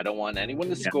hurt. I don't want anyone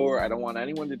to score. I don't want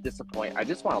anyone to disappoint. I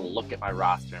just want to look at my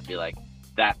roster and be like,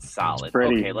 that's solid.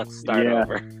 Okay, let's start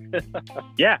over.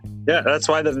 Yeah. That's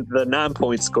why the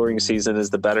non-point scoring season is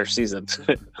the better season.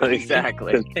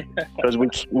 Exactly. Because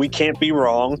we can't be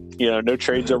wrong. No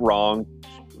trades are wrong.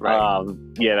 Right.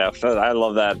 I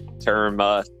love that term.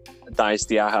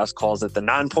 Dynasty House calls it the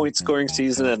non-point scoring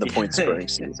season and the point scoring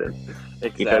season.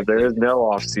 Exactly. Because there is no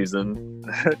off season.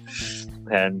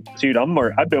 And dude, I'm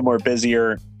more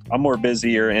busier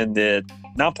in the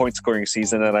non-point scoring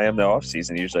season than I am the off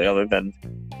season usually, other than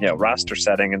roster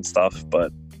setting and stuff.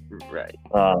 But right.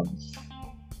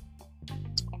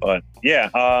 But yeah,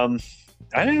 I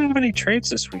didn't have any trades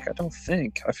this week. I don't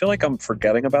think. I feel like I'm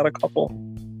forgetting about a couple.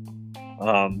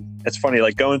 It's funny,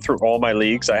 like going through all my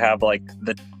leagues, I have like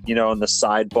the in the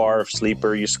sidebar of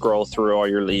Sleeper, you scroll through all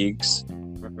your leagues.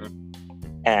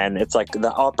 And it's like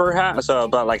the upper half, so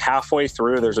about like halfway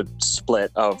through, there's a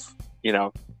split of,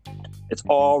 it's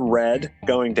all red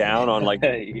going down on like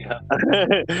on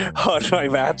my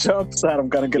matchups that I'm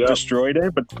gonna get destroyed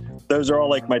in. But those are all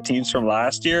like my teams from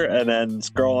last year. And then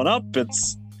scrolling up,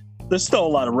 there's still a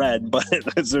lot of red, but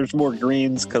there's more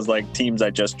greens because like teams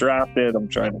I just drafted, I'm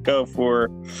trying to go for.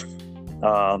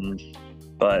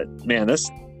 But man, this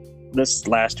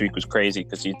last week was crazy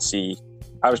because you'd see.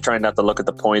 I was trying not to look at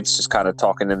the points, just kind of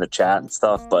talking in the chat and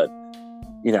stuff. But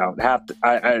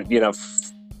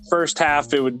first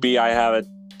half it would be I have a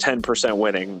 10%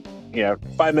 winning.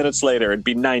 5 minutes later it'd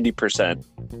be 90%.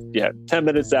 10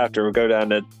 minutes after it would go down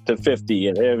to 50,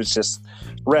 and it was just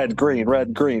red green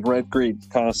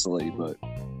constantly. But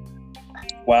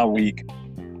wild week.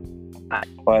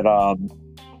 But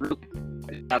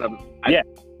yeah.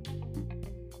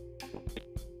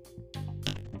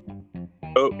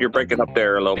 Oh, you're breaking up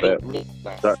there a little bit.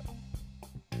 Sorry.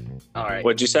 All right.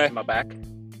 What'd you say? Am I back?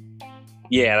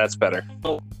 Yeah, that's better.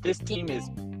 So this team is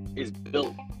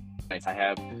built nice. I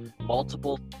have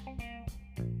multiple.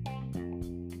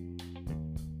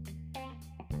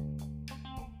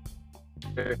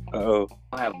 Oh.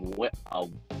 I have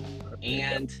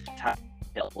and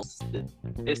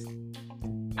this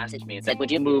messaged me and said,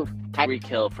 "Would you move Tyreek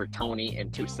Hill for Tony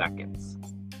in 2 seconds?"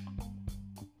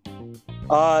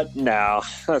 No,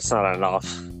 that's not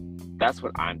enough. That's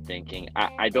what I'm thinking.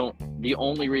 I don't. The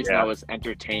only reason I was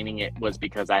entertaining it was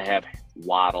because I have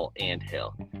Waddle and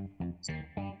Hill.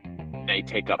 They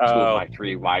take up 2 of my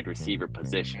 3 wide receiver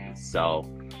positions. So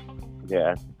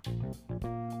yeah.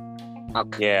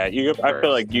 Yeah, I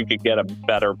feel like you could get a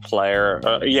better player.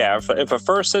 If a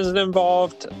first isn't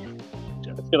involved, I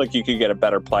feel like you could get a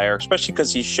better player, especially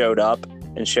because he showed up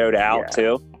and showed out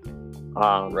too.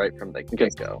 Right from the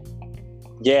get-go.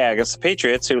 Yeah, against the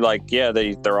Patriots, who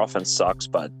their offense sucks,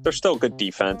 but they're still good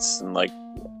defense, and they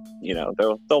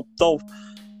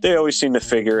always seem to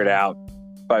figure it out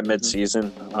by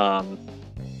midseason.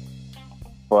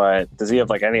 But does he have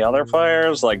like any other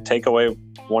players like take away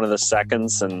one of the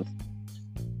seconds and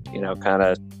kind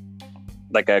of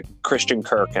like a Christian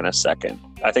Kirk in a second?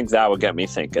 I think that would get me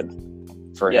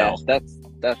thinking for Hill.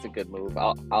 That's a good move.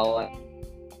 I'll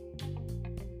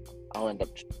end up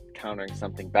countering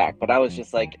something back, but I was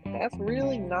just like, that's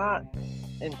really not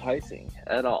enticing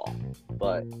at all.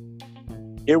 But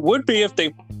it would be if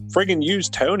they friggin'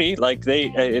 used Tony. Like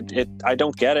I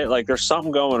don't get it. Like there's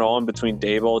something going on between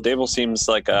Dable. Dable seems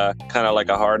like a kind of like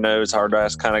a hard-nosed,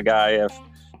 hard-ass kind of guy.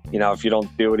 If you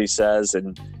don't do what he says,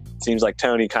 and it seems like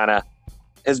Tony kind of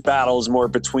his battle is more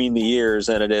between the ears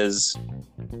than it is,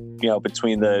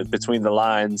 between the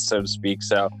lines, so to speak.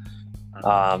 So,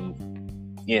 I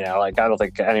don't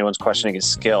think anyone's questioning his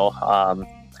skill.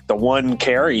 The one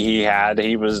carry he had,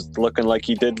 he was looking like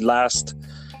he did last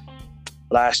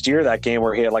year, that game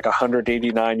where he had like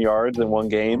 189 yards in one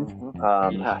game.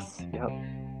 Yes. Yep.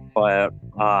 But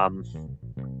all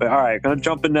right, gonna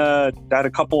jump into a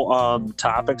couple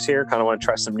topics here. Kind of want to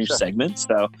try some new segments.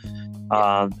 So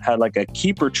had like a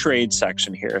keeper trade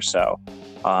section here. So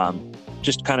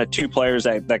just kind of 2 players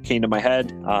that came to my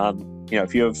head.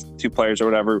 If you have 2 players or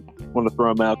whatever, want to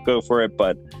throw them out, go for it.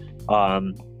 But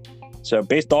so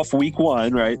based off week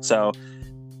 1, right? So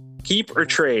keep or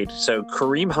trade. So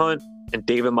Kareem Hunt and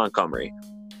David Montgomery.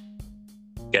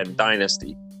 Again,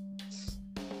 dynasty.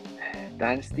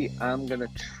 Dynasty, I'm gonna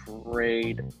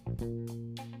trade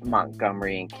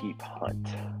Montgomery and keep Hunt.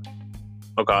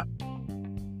 Okay.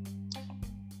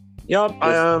 Yep.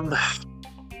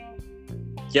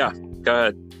 Yeah. Go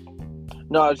ahead.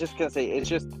 No, I was just gonna say it's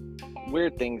just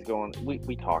weird things going.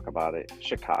 We talk about it.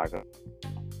 Chicago,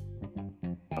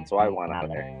 and so I want out of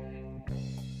there.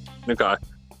 Okay.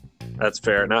 That's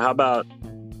fair. Now, how about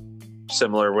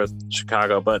similar with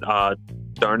Chicago, but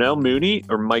Darnell Mooney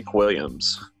or Mike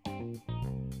Williams?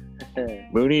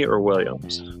 Mooney or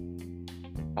Williams?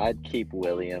 I'd keep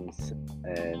Williams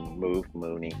and move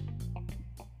Mooney.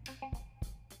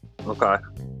 Okay.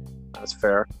 That's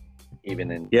fair.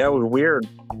 Even in Yeah, it was weird.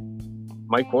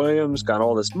 Mike Williams got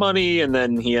all this money, and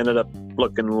then he ended up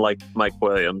looking like Mike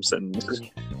Williams and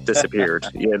disappeared,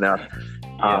 you know.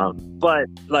 Yeah. But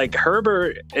like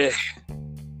Herbert,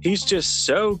 he's just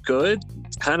so good.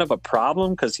 It's kind of a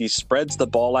problem because he spreads the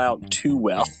ball out too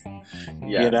well.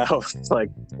 Yeah. You know, it's like,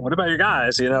 what about your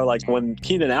guys? You know, like when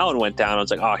Keenan Allen went down, I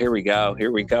was like, oh, here we go,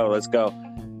 let's go.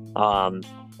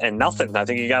 And nothing. I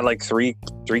think he got like three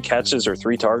catches or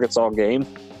 3 targets all game.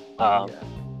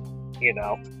 You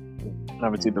know,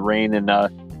 obviously the rain, and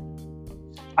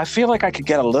I feel like I could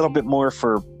get a little bit more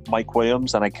for Mike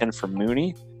Williams than I can for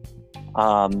Mooney.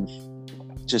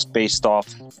 Just based off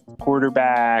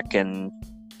quarterback, and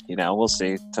you know, we'll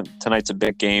see. Tonight's a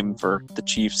big game for the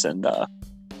Chiefs and the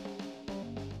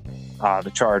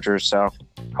Chargers, so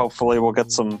hopefully we'll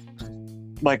get some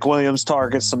Mike Williams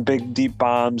targets, some big deep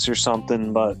bombs or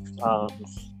something. But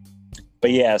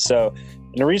yeah, so,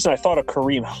 and the reason I thought of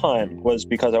Kareem Hunt was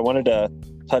because I wanted to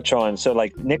touch on, so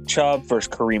like Nick Chubb versus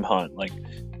Kareem Hunt. Like,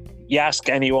 you ask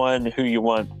anyone who you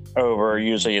want over,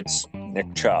 usually it's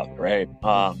Nick Chubb, right?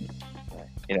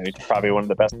 You know, he's probably one of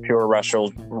the best pure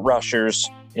rushers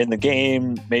in the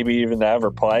game, maybe even to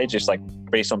ever play, just like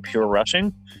based on pure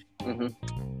rushing. Mm-hmm.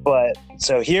 But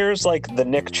so here's like the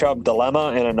Nick Chubb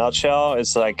dilemma in a nutshell.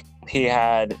 It's like he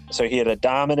had a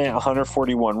dominant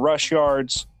 141 rush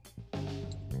yards,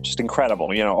 just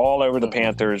incredible, you know, all over the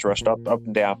Panthers, rushed up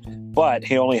and down. But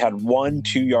he only had 1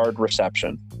 2-yard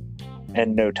reception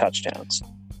and no touchdowns.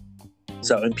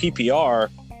 So in PPR,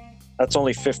 that's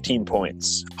only 15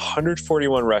 points,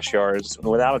 141 rush yards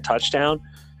without a touchdown.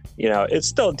 You know, it's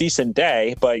still a decent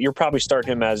day, but you're probably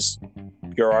starting him as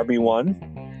your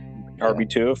RB1,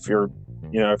 RB2 if you're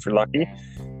lucky.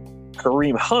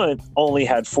 Kareem Hunt only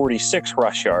had 46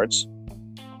 rush yards,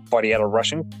 but he had a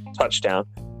rushing touchdown.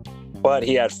 But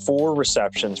he had 4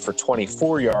 receptions for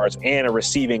 24 yards and a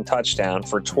receiving touchdown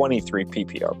for 23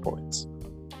 PPR points.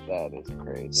 That is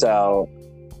crazy. So,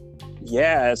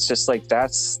 yeah, it's just like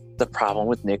that's the problem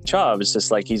with Nick Chubb. It's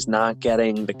just like he's not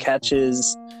getting the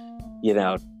catches. You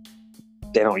know,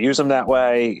 they don't use him that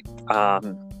way.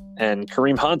 And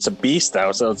Kareem Hunt's a beast,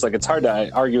 though. So it's like it's hard to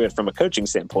argue it from a coaching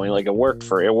standpoint. Like it works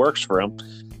for him.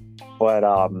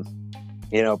 But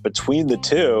you know, between the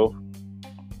two,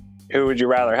 who would you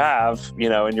rather have, you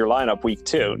know, in your lineup week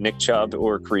 2, Nick Chubb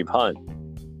or Kareem Hunt?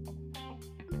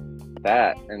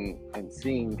 That and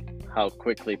seeing how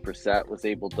quickly Brissett was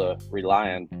able to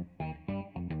rely on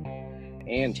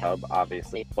and Chubb,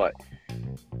 obviously. But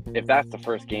if that's the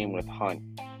first game with Hunt,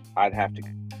 I'd have to,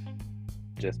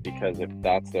 just because if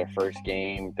that's their first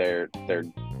game, they're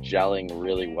gelling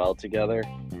really well together.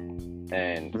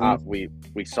 And we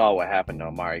saw what happened to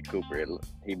Amari Cooper.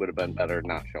 He would have been better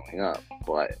not showing up.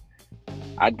 But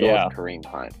I'd go with Kareem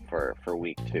Hunt for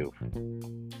week 2.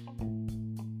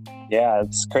 Yeah,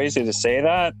 it's crazy to say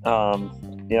that.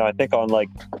 You know, I think on like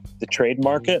the trade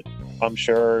market, I'm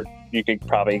sure you could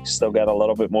probably still get a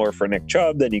little bit more for Nick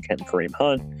Chubb than you can Kareem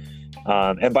Hunt.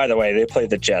 And by the way, they play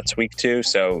the Jets week 2,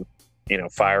 so you know,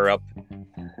 fire up.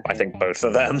 I think both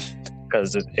of them,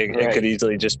 because it could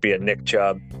easily just be a Nick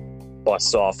Chubb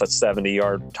busts off a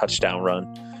 70-yard touchdown run.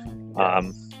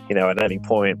 You know, at any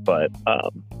point, but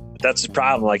that's his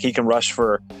problem. Like he can rush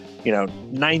for, you know,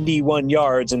 91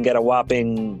 yards and get a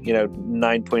whopping, you know,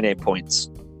 9.8 points.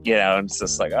 You know, and it's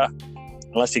just like,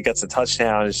 unless he gets a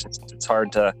touchdown, it's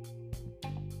hard to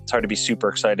be super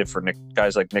excited for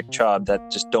guys like Nick Chubb that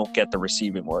just don't get the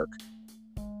receiving work.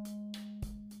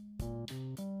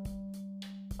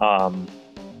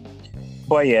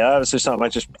 But yeah, that was just something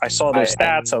I saw those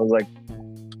stats. I was like,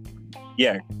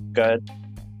 yeah, go ahead.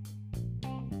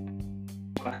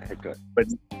 Good. But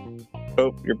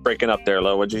you're breaking up there,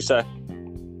 Lo. What'd you say?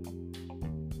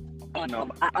 Oh no,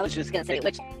 I was just gonna say,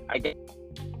 which I get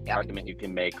the argument you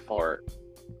can make for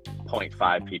 0.5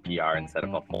 PPR instead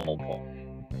of a full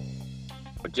point,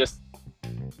 but just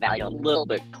value a little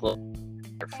bit closer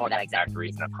for that exact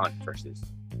reason of Hunt versus.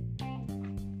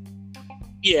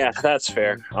 Yeah, that's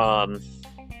fair.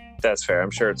 That's fair.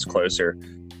 I'm sure it's closer,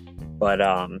 but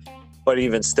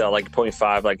even still, like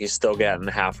 0.5, like he's still getting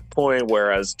half a point,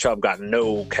 whereas Chubb got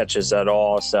no catches at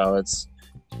all. So it's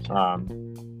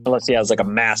unless he has like a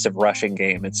massive rushing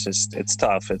game, it's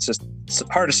tough. It's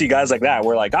hard to see guys like that.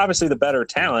 Where like obviously the better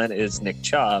talent is Nick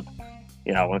Chubb,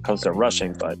 when it comes to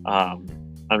rushing, but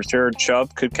I'm sure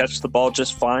Chubb could catch the ball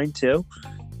just fine too.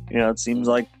 It seems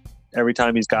like every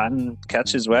time he's gotten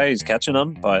catch his way, he's catching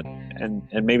them. But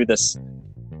and maybe this,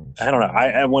 I don't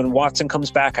know. When Watson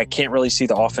comes back, I can't really see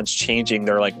the offense changing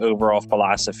their like overall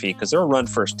philosophy because they're a run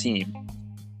first team.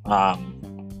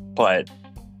 But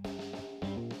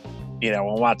when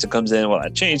Watson comes in, will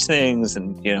that change things?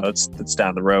 And it's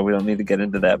down the road. We don't need to get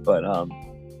into that. But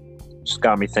just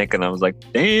got me thinking. I was like,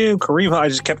 damn, Kareem Hunt. I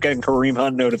just kept getting Kareem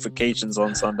Hunt notifications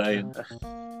on Sunday, and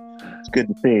it's good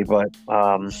to see. But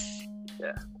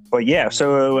yeah.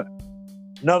 So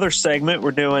another segment, we're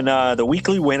doing the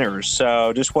weekly winners.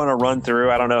 So just want to run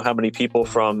through. I don't know how many people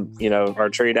from our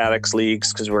Trade Addicts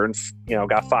leagues, because we're in,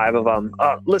 got 5 of them.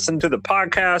 Listen to the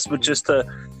podcast, but just to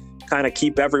kind of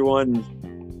keep everyone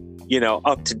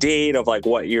up to date of like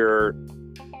what your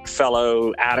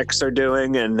fellow addicts are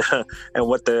doing and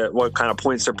what kind of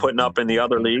points they're putting up in the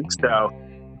other leagues. So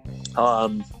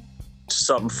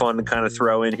something fun to kind of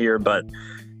throw in here. But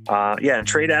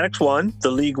Trade Addicts won.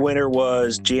 The league winner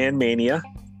was Jan Mania.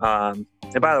 And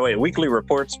by the way, weekly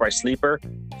reports by Sleeper,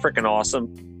 freaking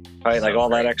awesome. Right, like all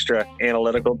that extra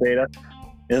analytical data.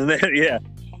 And then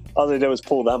all they did was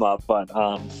pull them up. But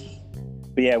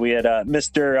yeah, we had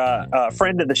Mr.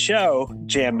 Friend of the show,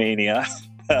 Jam Mania.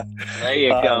 There you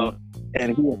go.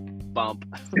 And he bump.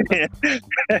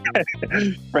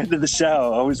 Friend of the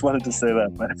show. I always wanted to say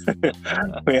that, but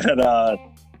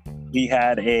he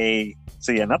had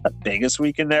not the biggest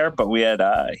week in there, but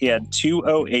he had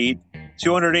 208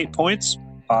 points,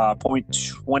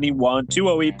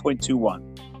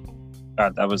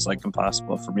 208.21. That was like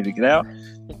impossible for me to get out.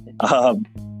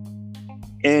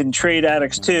 In Trade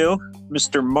Addicts 2,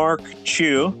 Mr. Mark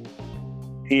Chu,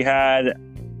 he had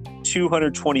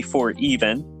 224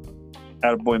 even.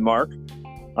 Attaboy Mark.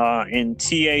 In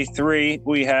TA3,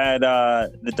 we had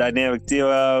the dynamic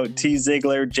duo T.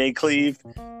 Ziegler, J. Cleve.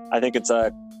 I think it's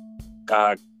a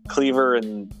Cleaver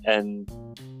and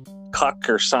Cuck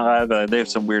or something. They have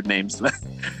some weird names.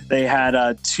 They had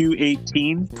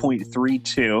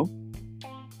 218.32.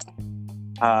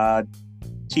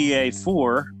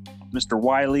 TA4, Mr.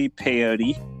 Wiley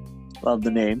Peyote. Love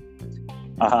the name.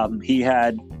 He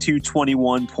had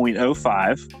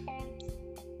 221.05.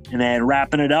 And then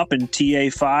wrapping it up in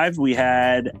TA5, we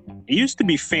had, it used to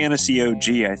be Fantasy OG,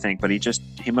 I think, but I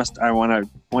went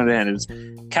ahead. It was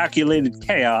Calculated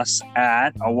Chaos at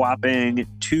a whopping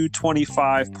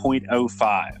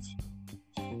 225.05.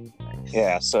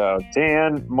 Yeah, so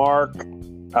Dan, Mark,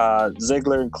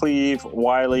 Ziegler and Cleve,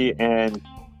 Wiley, and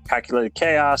Calculated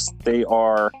Chaos, they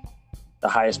are the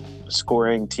highest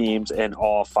scoring teams in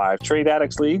all 5 Trade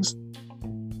Addicts leagues.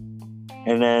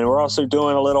 And then we're also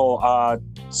doing a little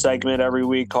segment every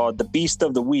week called the Beast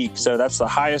of the Week. So that's the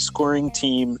highest scoring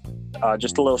team.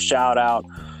 Just a little shout out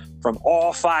from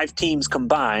all 5 teams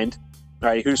combined,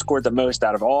 right? Who scored the most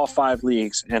out of all 5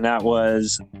 leagues. And that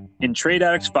was in Trade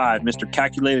Addicts 5, Mr.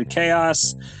 Calculated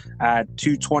Chaos at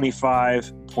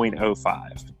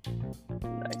 225.05.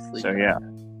 Nicely So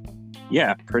done.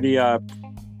 yeah, pretty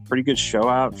good show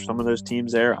out for some of those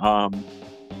teams there.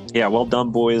 Well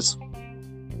done, boys.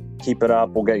 Keep it up.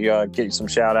 We'll get you some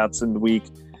shout outs in the week.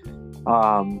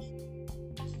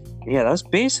 That's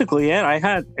basically it.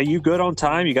 Are you good on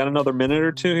time? You got another minute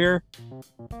or two here?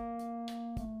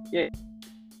 Yeah.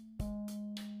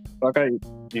 Okay.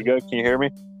 You good? Can you hear me?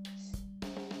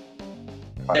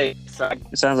 Hey, sorry.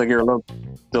 It sounds like you're a little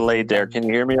delayed there. Can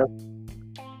you hear me?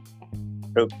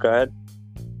 Oh, go ahead.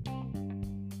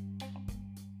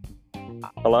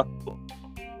 Hello?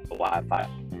 Wi-Fi.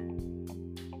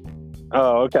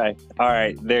 Oh, okay. All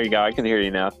right. There you go. I can hear you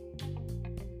now.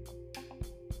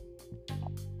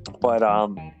 But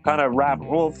kind of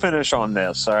we'll finish on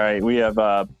this. All right. We have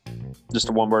just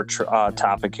a one more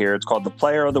topic here. It's called the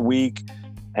Player of the Week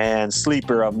and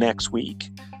Sleeper of Next Week.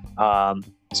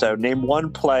 So name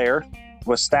one player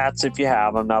with stats if you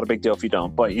have them. Not a big deal if you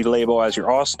don't. But you label as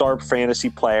your all-star fantasy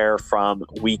player from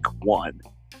week 1.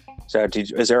 So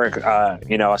is there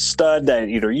a stud that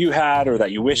either you had or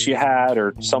that you wish you had,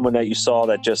 or someone that you saw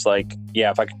that just like,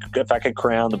 if I could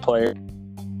crown the player?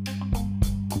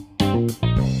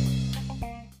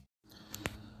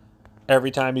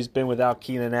 Every time he's been without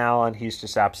Keenan Allen, he's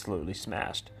just absolutely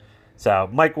smashed. So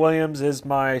Mike Williams is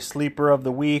my sleeper of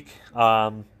the week.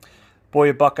 boy,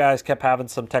 your Buckeyes kept having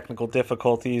some technical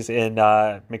difficulties in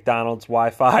McDonald's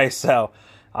Wi-Fi. So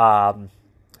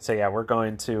yeah, we're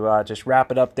going to just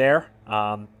wrap it up there.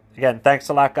 Again, thanks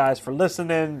a lot, guys, for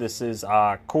listening. This is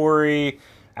Corey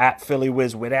at Philly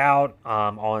Wiz Without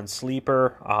on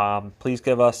Sleeper. Please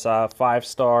give us a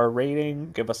 5-star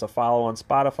rating. Give us a follow on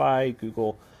Spotify,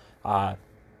 Google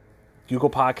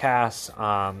Podcasts.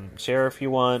 Share if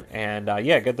you want, and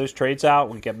get those trades out.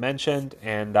 We get mentioned,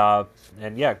 and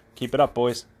yeah, keep it up,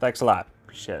 boys. Thanks a lot.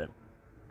 Appreciate it.